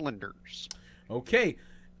Islanders. Okay.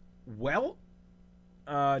 Well,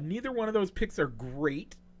 neither one of those picks are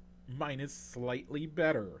great. Mine is slightly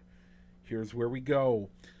better. Here's where we go.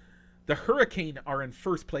 The Hurricane are in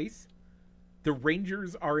first place. The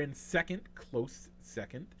Rangers are in second, close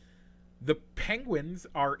second. The Penguins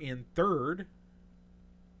are in third.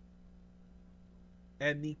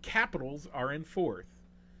 And the Capitals are in fourth.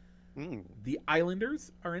 The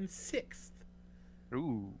Islanders are in sixth.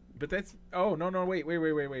 Ooh. But that's... Oh, no, wait.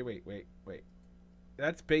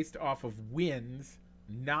 That's based off of wins,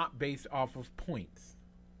 not based off of points.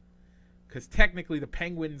 Because technically the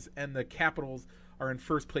Penguins and the Capitals are in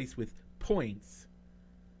first place with points.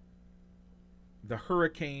 The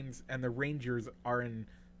Hurricanes and the Rangers are in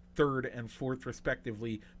third and fourth,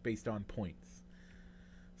 respectively, based on points.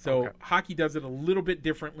 So hockey does it a little bit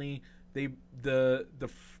differently. The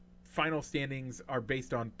final standings are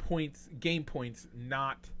based on points, game points,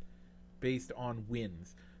 not based on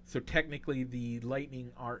wins. So technically, the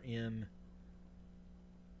Lightning are in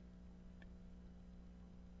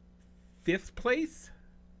fifth place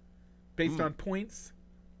based on points,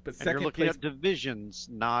 but second you're looking place at divisions,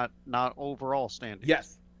 not overall standings.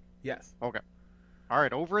 Yes. Okay. All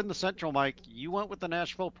right. Over in the Central, Mike, you went with the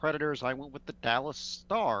Nashville Predators. I went with the Dallas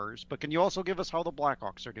Stars. But can you also give us how the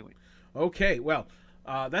Blackhawks are doing? Okay. Well,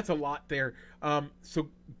 that's a lot there. So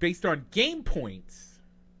based on game points,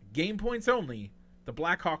 Game points only, the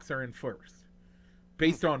Blackhawks are in first.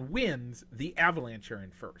 Based on wins, the Avalanche are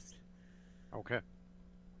in first. Okay.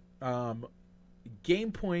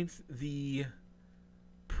 Game points, the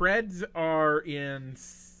Preds are in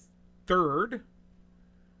third.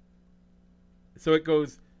 So it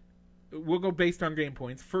goes, we'll go based on game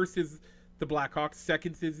points. First is the Blackhawks,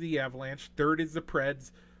 second is the Avalanche, third is the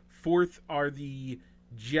Preds, fourth are the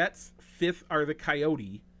Jets, fifth are the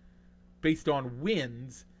Coyote. Based on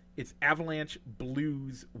wins, it's Avalanche,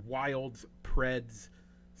 Blues, Wilds, Preds,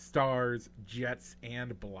 Stars, Jets,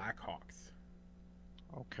 and Blackhawks.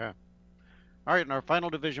 Okay. All right, in our final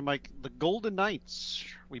division, Mike, the Golden Knights.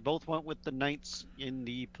 We both went with the Knights in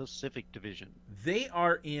the Pacific Division. They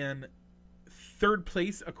are in third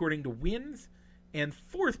place according to wins, and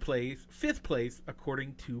fifth place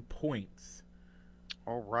according to points.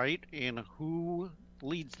 All right, and who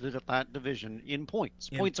leads that division in points?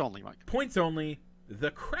 Points only, Mike. Points only,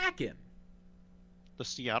 the Kraken. The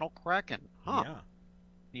Seattle Kraken. Huh. Yeah.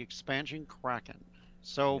 The expansion Kraken.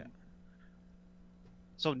 So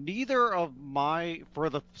neither of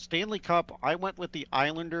for the Stanley Cup, I went with the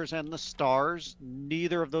Islanders and the Stars.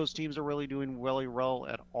 Neither of those teams are really doing really well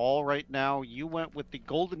at all right now. You went with the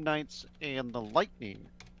Golden Knights and the Lightning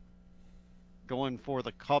going for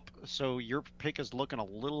the Cup. So your pick is looking a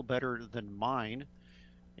little better than mine.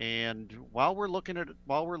 And while we're looking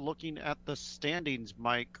at the standings,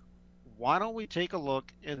 Mike, why don't we take a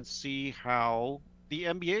look and see how the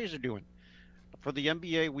NBAs are doing? For the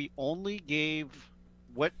NBA, we only gave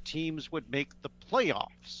what teams would make the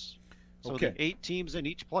playoffs. So okay. The 8 teams in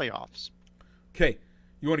each playoffs. Okay.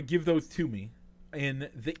 You want to give those to me in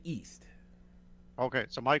the East. Okay,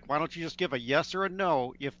 so Mike, why don't you just give a yes or a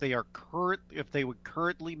no if they would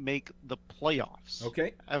currently make the playoffs?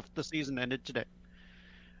 Okay. If the season ended today.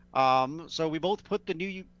 So we both put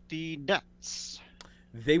the Nets.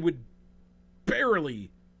 They would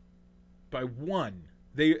barely by one.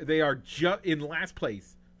 They are just in last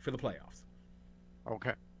place for the playoffs.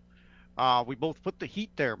 Okay. We both put the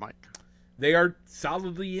Heat there, Mike. They are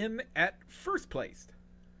solidly in at first place.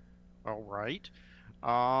 All right.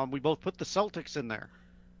 We both put the Celtics in there.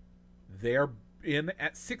 They are in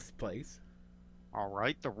at sixth place. All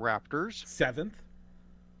right. The Raptors. Seventh.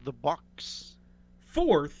 The Bucks.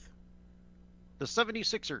 Fourth. The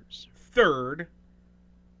 76ers. Third.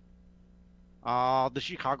 The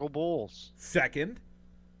Chicago Bulls. Second.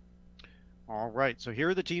 All right. So here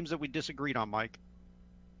are the teams that we disagreed on, Mike.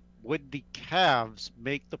 Would the Cavs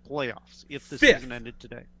make the playoffs if the season ended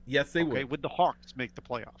today? Yes, they would. Okay. Would the Hawks make the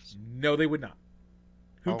playoffs? No, they would not.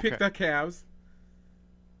 Who picked the Cavs?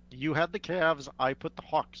 You had the Cavs. I put the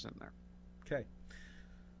Hawks in there. Okay.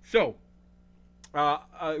 So,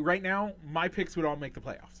 right now, my picks would all make the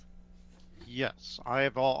playoffs. Yes, I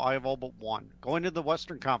have all but one. Going to the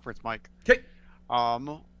Western Conference, Mike. Okay.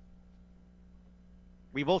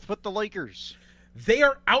 We both put the Lakers. They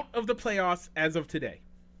are out of the playoffs as of today.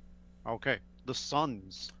 Okay. The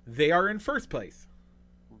Suns. They are in first place.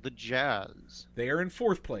 The Jazz. They are in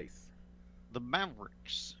fourth place. The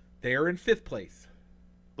Mavericks. They are in fifth place.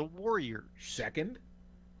 The Warriors. Second.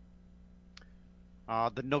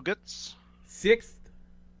 The Nuggets. Sixth.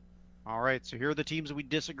 All right, so here are the teams we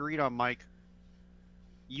disagreed on, Mike.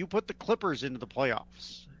 You put the Clippers into the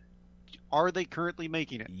playoffs. Are they currently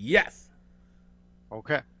making it? Yes.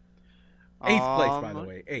 Okay. Eighth place, by the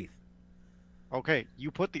way. Eighth. Okay,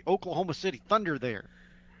 you put the Oklahoma City Thunder there.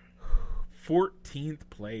 14th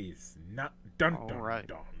place. Dun.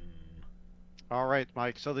 All right,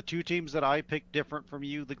 Mike. So the two teams that I picked different from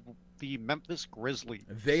you, the Memphis Grizzlies.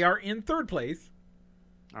 They are in third place.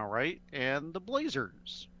 All right, and the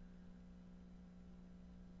Blazers.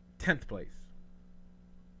 10th place.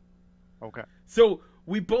 Okay. So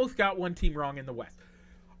we both got one team wrong in the West.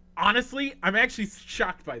 Honestly, I'm actually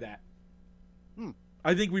shocked by that.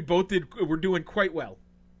 I think we're doing quite well.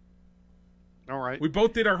 All right. We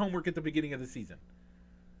both did our homework at the beginning of the season.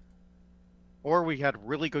 Or we had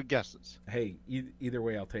really good guesses. Hey, either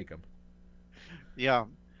way, I'll take them. Yeah.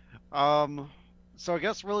 So I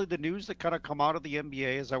guess really the news that kind of come out of the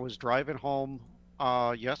NBA as I was driving home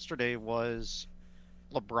yesterday was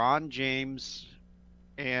LeBron James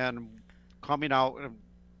and coming out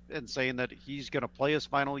and saying that he's going to play his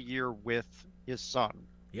final year with his son.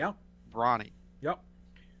 Yeah. Bronny. Yep.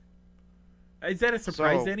 Is that a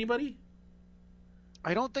surprise to anybody?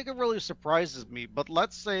 I don't think it really surprises me, but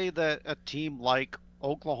let's say that a team like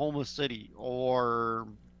Oklahoma City or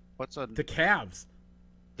the Cavs.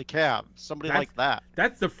 The Cavs, somebody like that.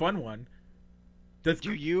 That's the fun one.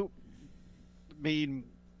 From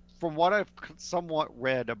what I've somewhat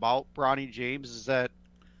read about Bronny James is that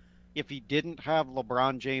if he didn't have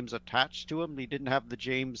LeBron James attached to him, he didn't have the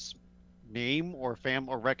James name or fam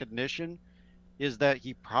or recognition, is that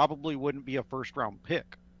he probably wouldn't be a first round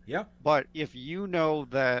pick. Yeah. But if you know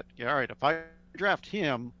that, yeah, all right, if I draft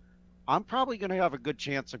him, I'm probably going to have a good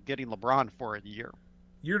chance of getting LeBron for a year.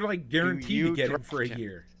 You're like Do guaranteed to you get him for a draft him?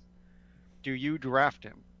 year. Do you draft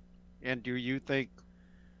him? And do you think,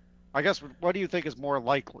 I guess, what do you think is more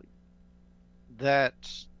likely? That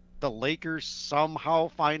the Lakers somehow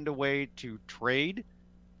find a way to trade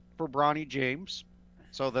for Bronny James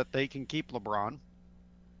so that they can keep LeBron?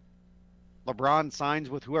 LeBron signs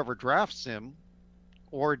with whoever drafts him,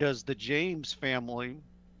 or does the James family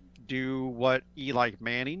do what Eli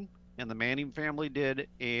Manning and the Manning family did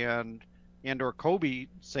and or Kobe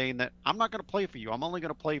saying that I'm not going to play for you. I'm only going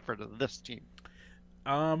to play for this team.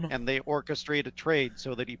 And they orchestrate a trade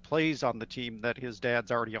so that he plays on the team that his dad's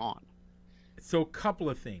already on. So a couple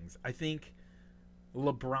of things. I think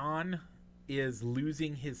LeBron is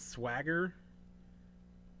losing his swagger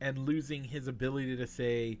and losing his ability to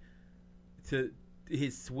say to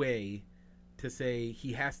his sway to say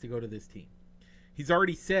he has to go to this team. He's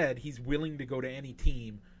already said he's willing to go to any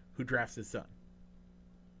team who drafts his son.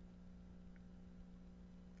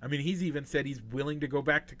 I mean, he's even said he's willing to go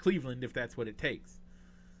back to Cleveland if that's what it takes.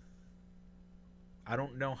 I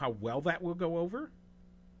don't know how well that will go over,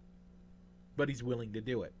 but he's willing to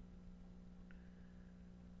do it.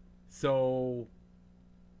 So,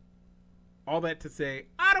 all that to say,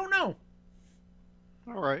 I don't know.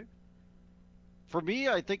 All right. For me,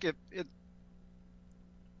 I think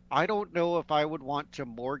I don't know if I would want to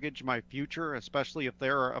mortgage my future, especially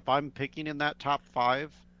if I'm picking in that top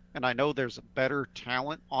 5, and I know there's better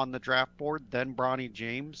talent on the draft board than Bronny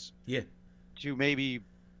James. Yeah. To maybe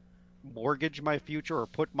mortgage my future or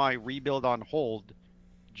put my rebuild on hold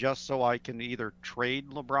just so I can either trade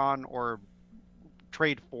LeBron or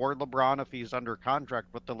trade for LeBron if he's under contract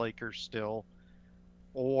with the Lakers still,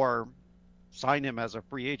 or sign him as a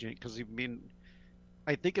free agent. Because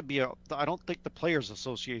I think I don't think the Players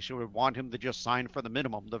Association would want him to just sign for the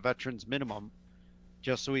minimum, the veterans minimum,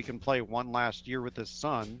 just so he can play one last year with his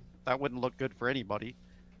son. That wouldn't look good for anybody.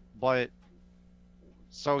 But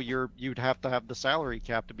so you'd have to have the salary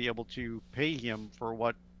cap to be able to pay him for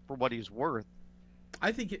what he's worth.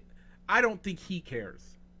 I don't think he cares.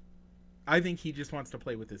 I think he just wants to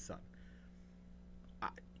play with his son.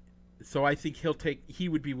 So I think he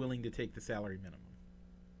would be willing to take the salary minimum.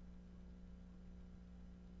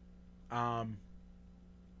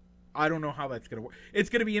 I don't know how that's going to work. It's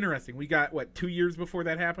going to be interesting. We got 2 years before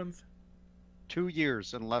that happens? 2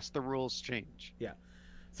 years unless the rules change. Yeah.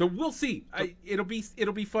 So we'll see. It'll be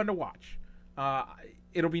fun to watch.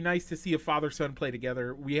 It'll be nice to see a father-son play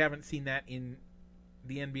together. We haven't seen that in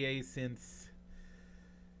the NBA since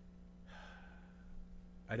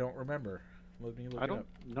I don't remember. Let me look I it up.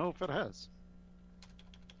 don't know if it has.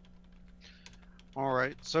 All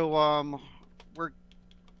right. So we're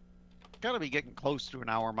gotta be getting close to an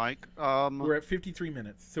hour, Mike. We're at 53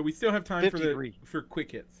 minutes, so we still have time 53. for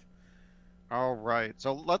quick hits. All right.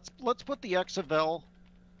 So let's put the XFL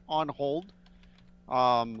on hold.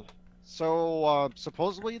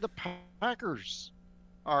 Supposedly the Packers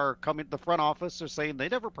are coming. The front office are saying they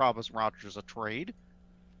never promised Rodgers a trade.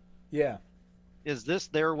 Yeah. Is this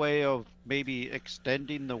their way of maybe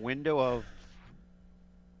extending the window of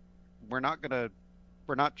we're not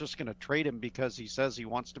just gonna trade him because he says he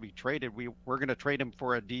wants to be traded. We're gonna trade him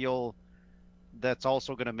for a deal that's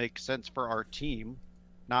also gonna make sense for our team,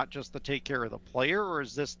 not just to take care of the player? Or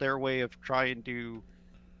is this their way of trying to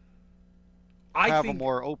have a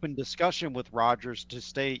more open discussion with Rodgers to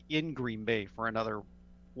stay in Green Bay for another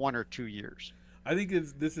 1 or 2 years? I think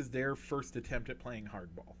this is their first attempt at playing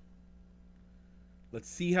hardball. Let's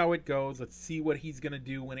see how it goes. Let's see what he's going to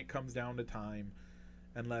do when it comes down to time.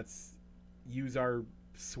 And let's use our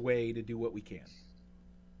sway to do what we can.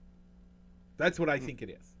 That's what I think it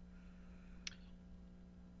is.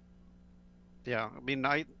 Yeah, I mean,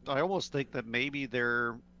 I almost think that maybe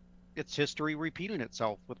it's history repeating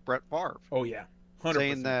itself with Brett Favre. Oh yeah, 100%.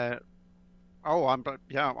 Saying that, I'm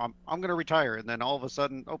going to retire, and then all of a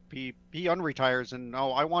sudden, he unretires, and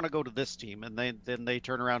I want to go to this team, and then they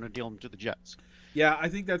turn around and deal him to the Jets. Yeah, I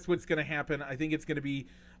think that's what's going to happen. I think it's going to be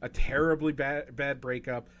a terribly bad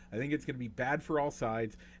breakup. I think it's going to be bad for all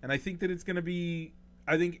sides, and I think that it's going to be.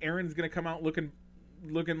 I think Aaron's going to come out looking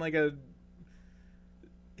like a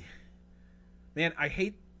man. I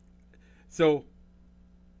hate so.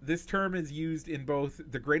 This term is used in both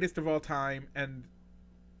the greatest of all time and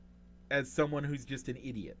as someone who's just an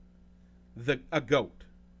idiot. A goat.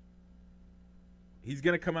 He's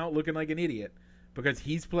going to come out looking like an idiot. because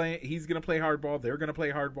he's going to play hardball. They're going to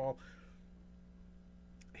play hardball.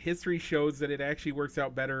 History shows that it actually works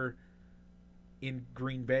out better in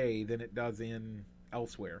Green Bay than it does in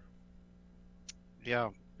elsewhere. Yeah,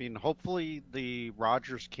 I mean, hopefully the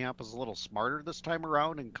Rodgers camp is a little smarter this time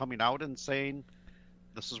around and coming out and saying,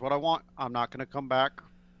 "This is what I want. I'm not going to come back.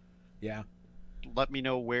 Yeah. Let me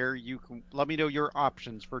know let me know your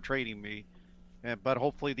options for trading me." But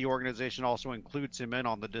hopefully the organization also includes him in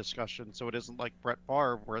on the discussion, so it isn't like Brett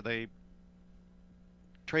Favre where they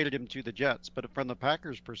traded him to the Jets. But from the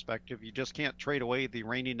Packers' perspective, you just can't trade away the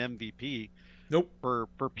reigning MVP. Nope. For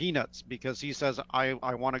peanuts, because he says I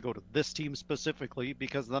want to go to this team specifically,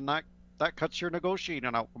 because then that cuts your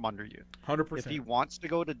negotiating out from under you. 100%. If he wants to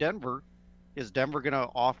go to Denver, is Denver going to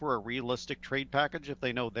offer a realistic trade package if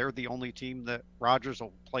they know they're the only team that Rodgers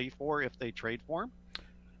will play for if they trade for him?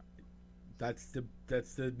 That's the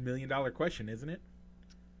 $1 million question, isn't it?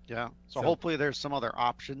 Yeah. So hopefully there's some other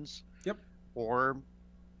options. Yep. Or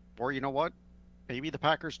you know what? Maybe the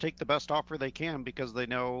Packers take the best offer they can because they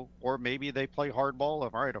know, or maybe they play hardball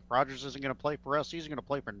of, all right, if Rodgers isn't going to play for us, he's going to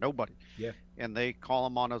play for nobody. Yeah. And they call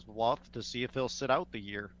him on his bluff to see if he'll sit out the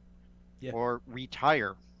year or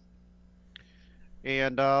retire.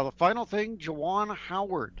 And the final thing, Juwan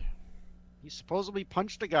Howard. He supposedly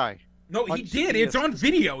punched a guy. No, he did. It's on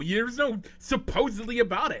video. There's no supposedly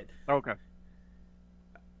about it. Okay.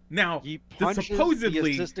 Now, he punched the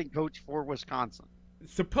assistant coach for Wisconsin.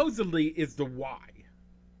 Supposedly is the why.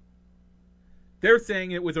 They're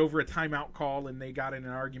saying it was over a timeout call and they got in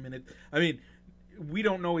an argument. I mean, we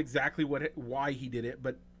don't know exactly why he did it,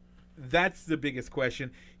 but that's the biggest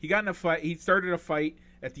question. He got in a fight. He started a fight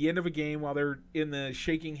at the end of a game while they're in the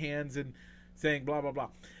shaking hands and saying blah, blah, blah.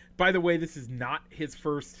 By the way, this is not his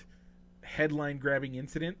first headline-grabbing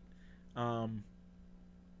incident.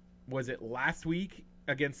 Was it last week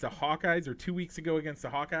against the Hawkeyes or 2 weeks ago against the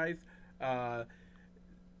Hawkeyes?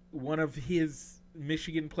 One of his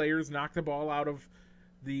Michigan players knocked the ball out of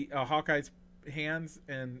the Hawkeyes' hands,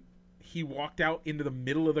 and he walked out into the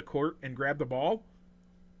middle of the court and grabbed the ball.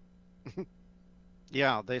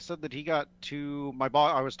 Yeah, they said that he got my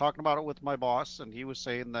boss. I was talking about it with my boss, and he was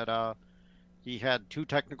saying that he had 2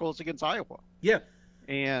 technicals against Iowa. Yeah.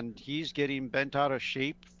 And he's getting bent out of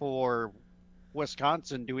shape for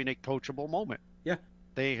Wisconsin doing a coachable moment. Yeah.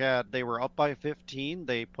 They were up by 15.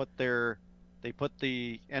 They put the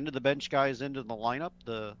end of the bench guys into the lineup,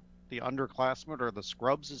 the underclassmen or the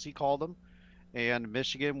scrubs as he called them, and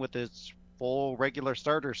Michigan with its full regular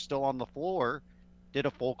starters still on the floor did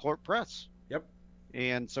a full court press. Yep.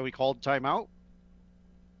 And so he called timeout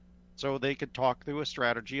so they could talk through a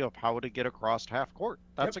strategy of how to get across half court.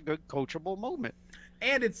 That's a good coachable moment.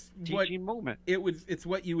 And it's teaching moment. It's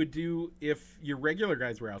what you would do if your regular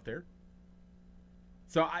guys were out there.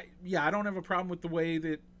 So I don't have a problem with the way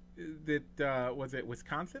that was it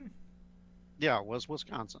Wisconsin? Yeah, it was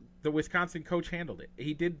Wisconsin. The Wisconsin coach handled it.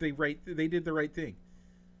 They did the right thing.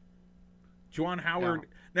 Juwan Howard. Yeah.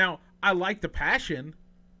 Now, I like the passion,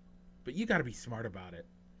 but you got to be smart about it.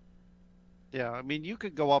 Yeah, I mean, you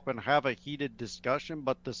could go up and have a heated discussion,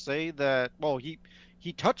 but to say that, well, he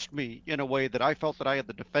touched me in a way that I felt that I had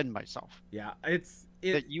to defend myself. Yeah,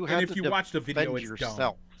 that you have if you watch the video, it's yourself.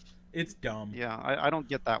 Dumb. It's dumb. Yeah, I don't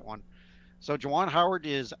get that one. So Juwan Howard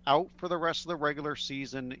is out for the rest of the regular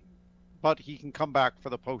season, but he can come back for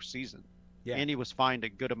the postseason. Yeah. And he was fined a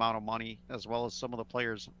good amount of money, as well as some of the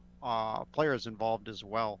players involved as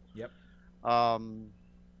well. Yep.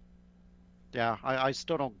 Yeah, I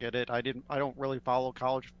still don't get it. I don't really follow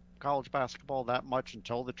college basketball that much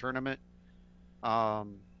until the tournament. So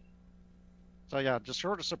yeah, just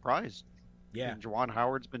sort of surprised. Yeah. And Juwan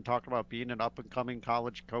Howard's been talking about being an up and coming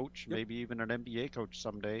college coach, Yep. maybe even an NBA coach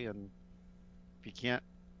someday, and if he can't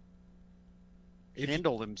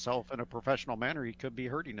handle himself in a professional manner, he could be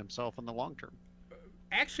hurting himself in the long term.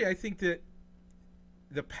 Actually, I think that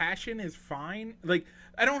the passion is fine. Like,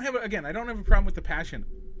 I don't have a problem with the passion.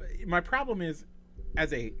 My problem is,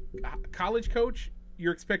 as a college coach,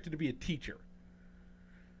 you're expected to be a teacher.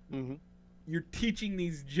 Mm-hmm. You're teaching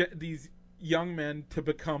these young men to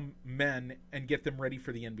become men and get them ready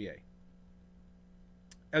for the NBA.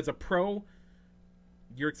 As a pro,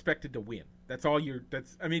 you're expected to win.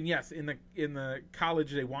 Yes, in the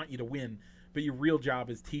college they want you to win, but your real job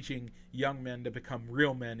is teaching young men to become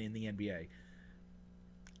real men in the NBA.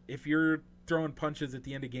 If you're throwing punches at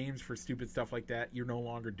the end of games for stupid stuff like that, you're no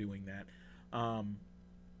longer doing that.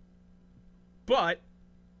 But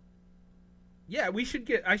yeah, we should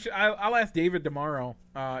get. I'll ask David tomorrow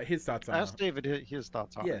his thoughts on it. Ask David his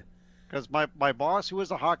thoughts on it. Yeah, because my boss, who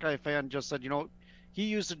is a Hawkeye fan, just said, he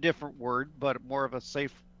used a different word, but more of a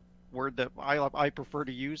safe word that I prefer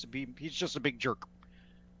to use. He's just a big jerk.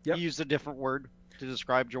 Yep. He used a different word to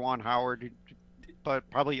describe Juwan Howard, but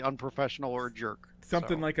probably unprofessional or a jerk.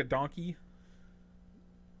 Something like a donkey?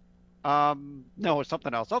 No, it's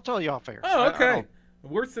something else. I'll tell you off air. Oh, okay.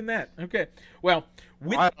 Worse than that. Okay. Well,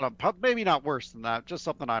 I don't know. Maybe not worse than that. Just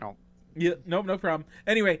something I don't. Yeah, no problem.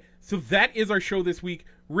 Anyway, so that is our show this week.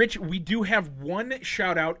 Rich, we do have one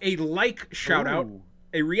shout out, a shout out,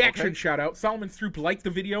 a reaction shout out. Solomon Stroop liked the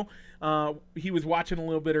video. He was watching a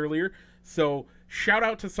little bit earlier. So shout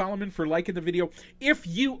out to Solomon for liking the video. If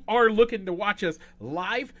you are looking to watch us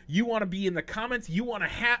live, you want to be in the comments, you want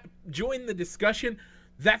to join the discussion,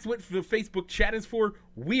 that's what the Facebook chat is for.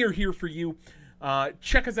 We are here for you.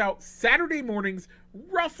 Check us out Saturday mornings,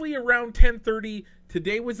 roughly around 10:30.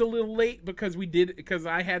 Today was a little late because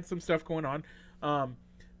I had some stuff going on.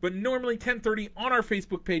 But normally 10:30 on our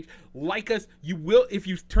Facebook page. Like us. You will, if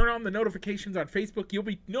you turn on the notifications on Facebook, you'll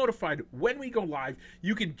be notified when we go live.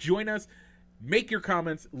 You can join us, make your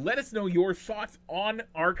comments, let us know your thoughts on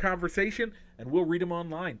our conversation, and we'll read them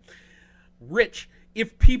online. Rich,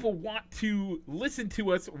 if people want to listen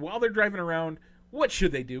to us while they're driving around, what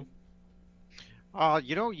should they do?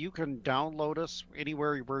 You can download us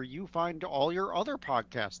anywhere where you find all your other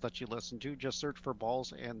podcasts that you listen to. Just search for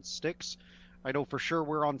Balls and Sticks. I know for sure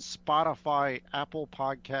we're on Spotify, Apple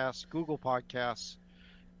Podcasts, Google Podcasts,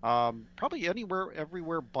 probably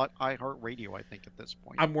everywhere but iHeartRadio, I think, at this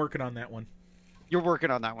point. I'm working on that one. You're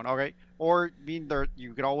working on that one, okay? Or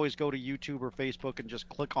you could always go to YouTube or Facebook and just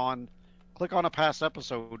click on a past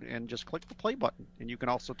episode and just click the play button, and you can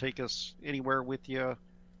also take us anywhere with you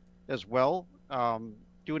as well.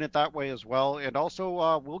 Doing it that way as well. And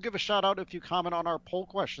also, we'll give a shout out if you comment on our poll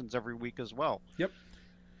questions every week as well. Yep.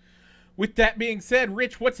 With that being said,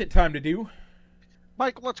 Rich, what's it time to do?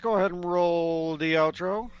 Mike, let's go ahead and roll the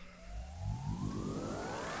outro.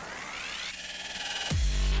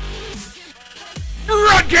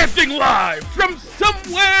 Broadcasting live from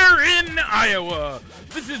somewhere in Iowa.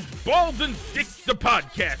 This is Balls and Sticks, the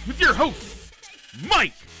podcast, with your hosts,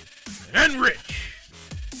 Mike and Rich.